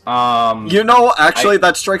those. You know, actually,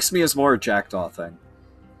 that strikes me as more a Jackdaw thing.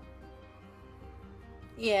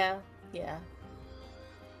 Yeah.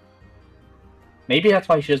 Maybe that's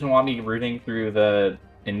why she doesn't want me rooting through the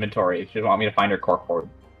inventory. She doesn't want me to find her corkboard.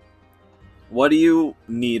 What do you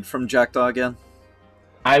need from Jackdaw again?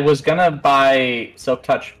 I was gonna buy Silk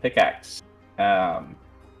Touch pickaxe.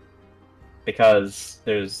 Because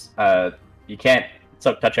there's, you can't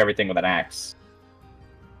Silk Touch everything with an axe.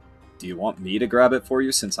 Do you want me to grab it for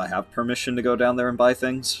you since I have permission to go down there and buy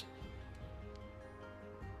things?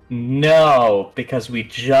 No, because we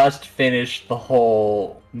just finished the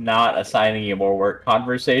whole not assigning you more work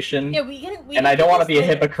conversation. Yeah, we and I don't want to be a just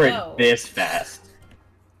hypocrite go. this fast.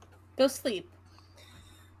 Go sleep.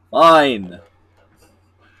 Fine.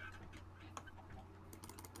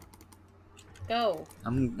 Go.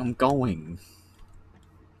 I'm going.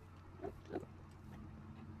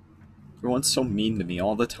 Everyone's so mean to me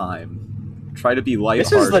all the time. Try to be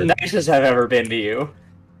lighthearted. This is the nicest I've ever been to you.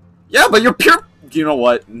 Yeah, but you're pure. You know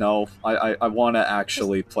what? No, I want to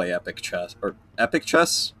actually play epic chess or epic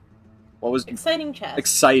chess. What was Exciting chess.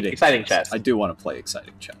 exciting chess? I do want to play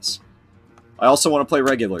exciting chess. I also want to play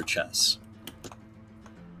regular chess.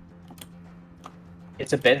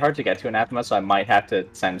 It's a bit hard to get to Anathema, so I might have to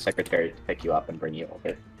send a secretary to pick you up and bring you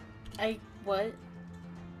over. What?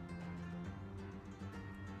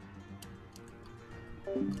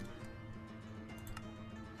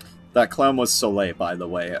 That clown was Soleil, by the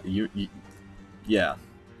way. Yeah,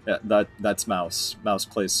 that's Mouse. Mouse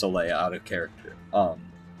plays Soleil out of character.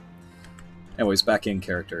 Anyways, back in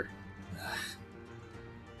character.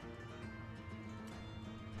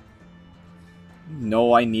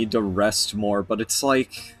 No, I need to rest more, but it's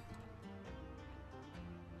like...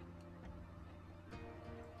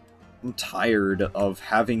 I'm tired of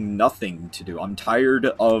having nothing to do. I'm tired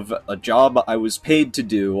of a job I was paid to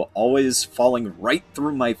do always falling right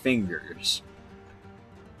through my fingers.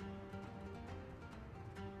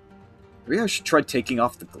 Maybe I should try taking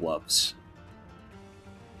off the gloves.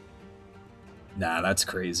 Nah, that's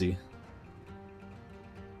crazy.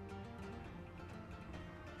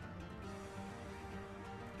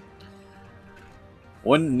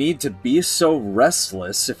 Wouldn't need to be so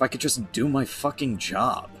restless if I could just do my fucking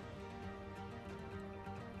job.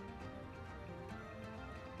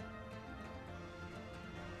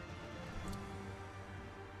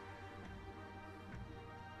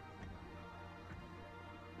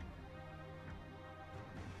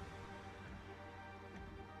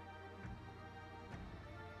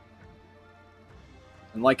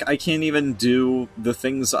 And, like, I can't even do the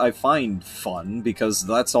things I find fun, because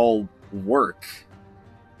that's all work.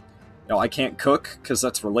 You know, I can't cook, because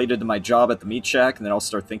that's related to my job at the meat shack, and then I'll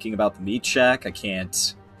start thinking about the meat shack. I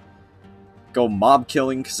can't go mob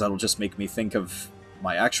killing, because that'll just make me think of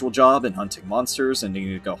my actual job and hunting monsters, and needing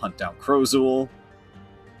to go hunt down Crowzool.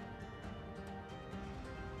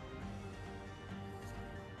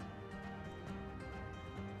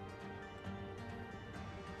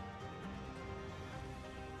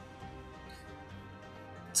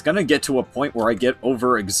 It's gonna get to a point where I get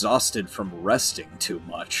overexhausted from resting too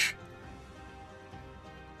much.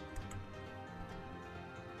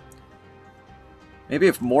 Maybe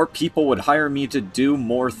if more people would hire me to do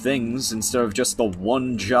more things instead of just the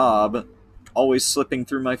one job always slipping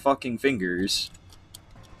through my fucking fingers.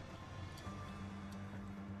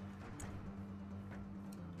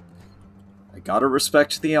 I gotta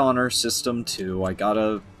respect the honor system too. I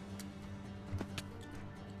gotta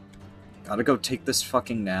go take this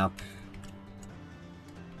fucking nap.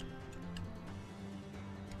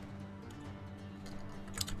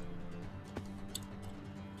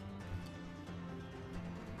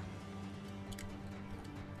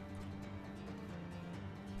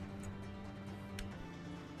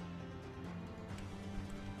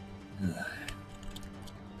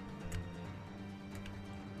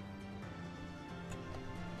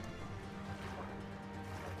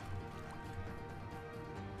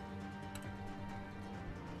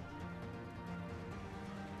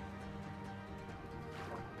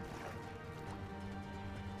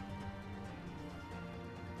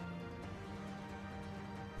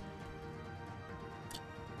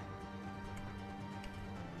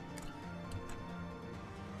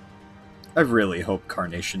 I really hope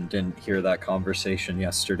Carnation didn't hear that conversation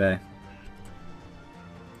yesterday.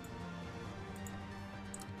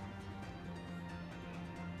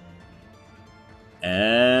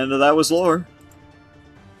 And that was lore.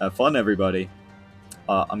 Have fun, everybody.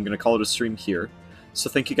 I'm going to call it a stream here. So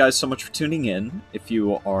thank you guys so much for tuning in. If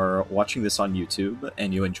you are watching this on YouTube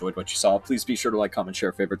and you enjoyed what you saw, please be sure to like, comment,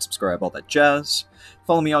 share, favorite, subscribe, all that jazz.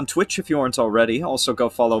 Follow me on Twitch if you aren't already. Also go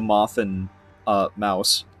follow Moth and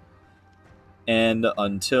Mouse. And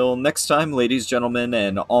until next time, ladies, gentlemen,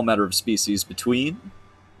 and all matter of species between,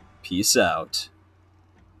 peace out.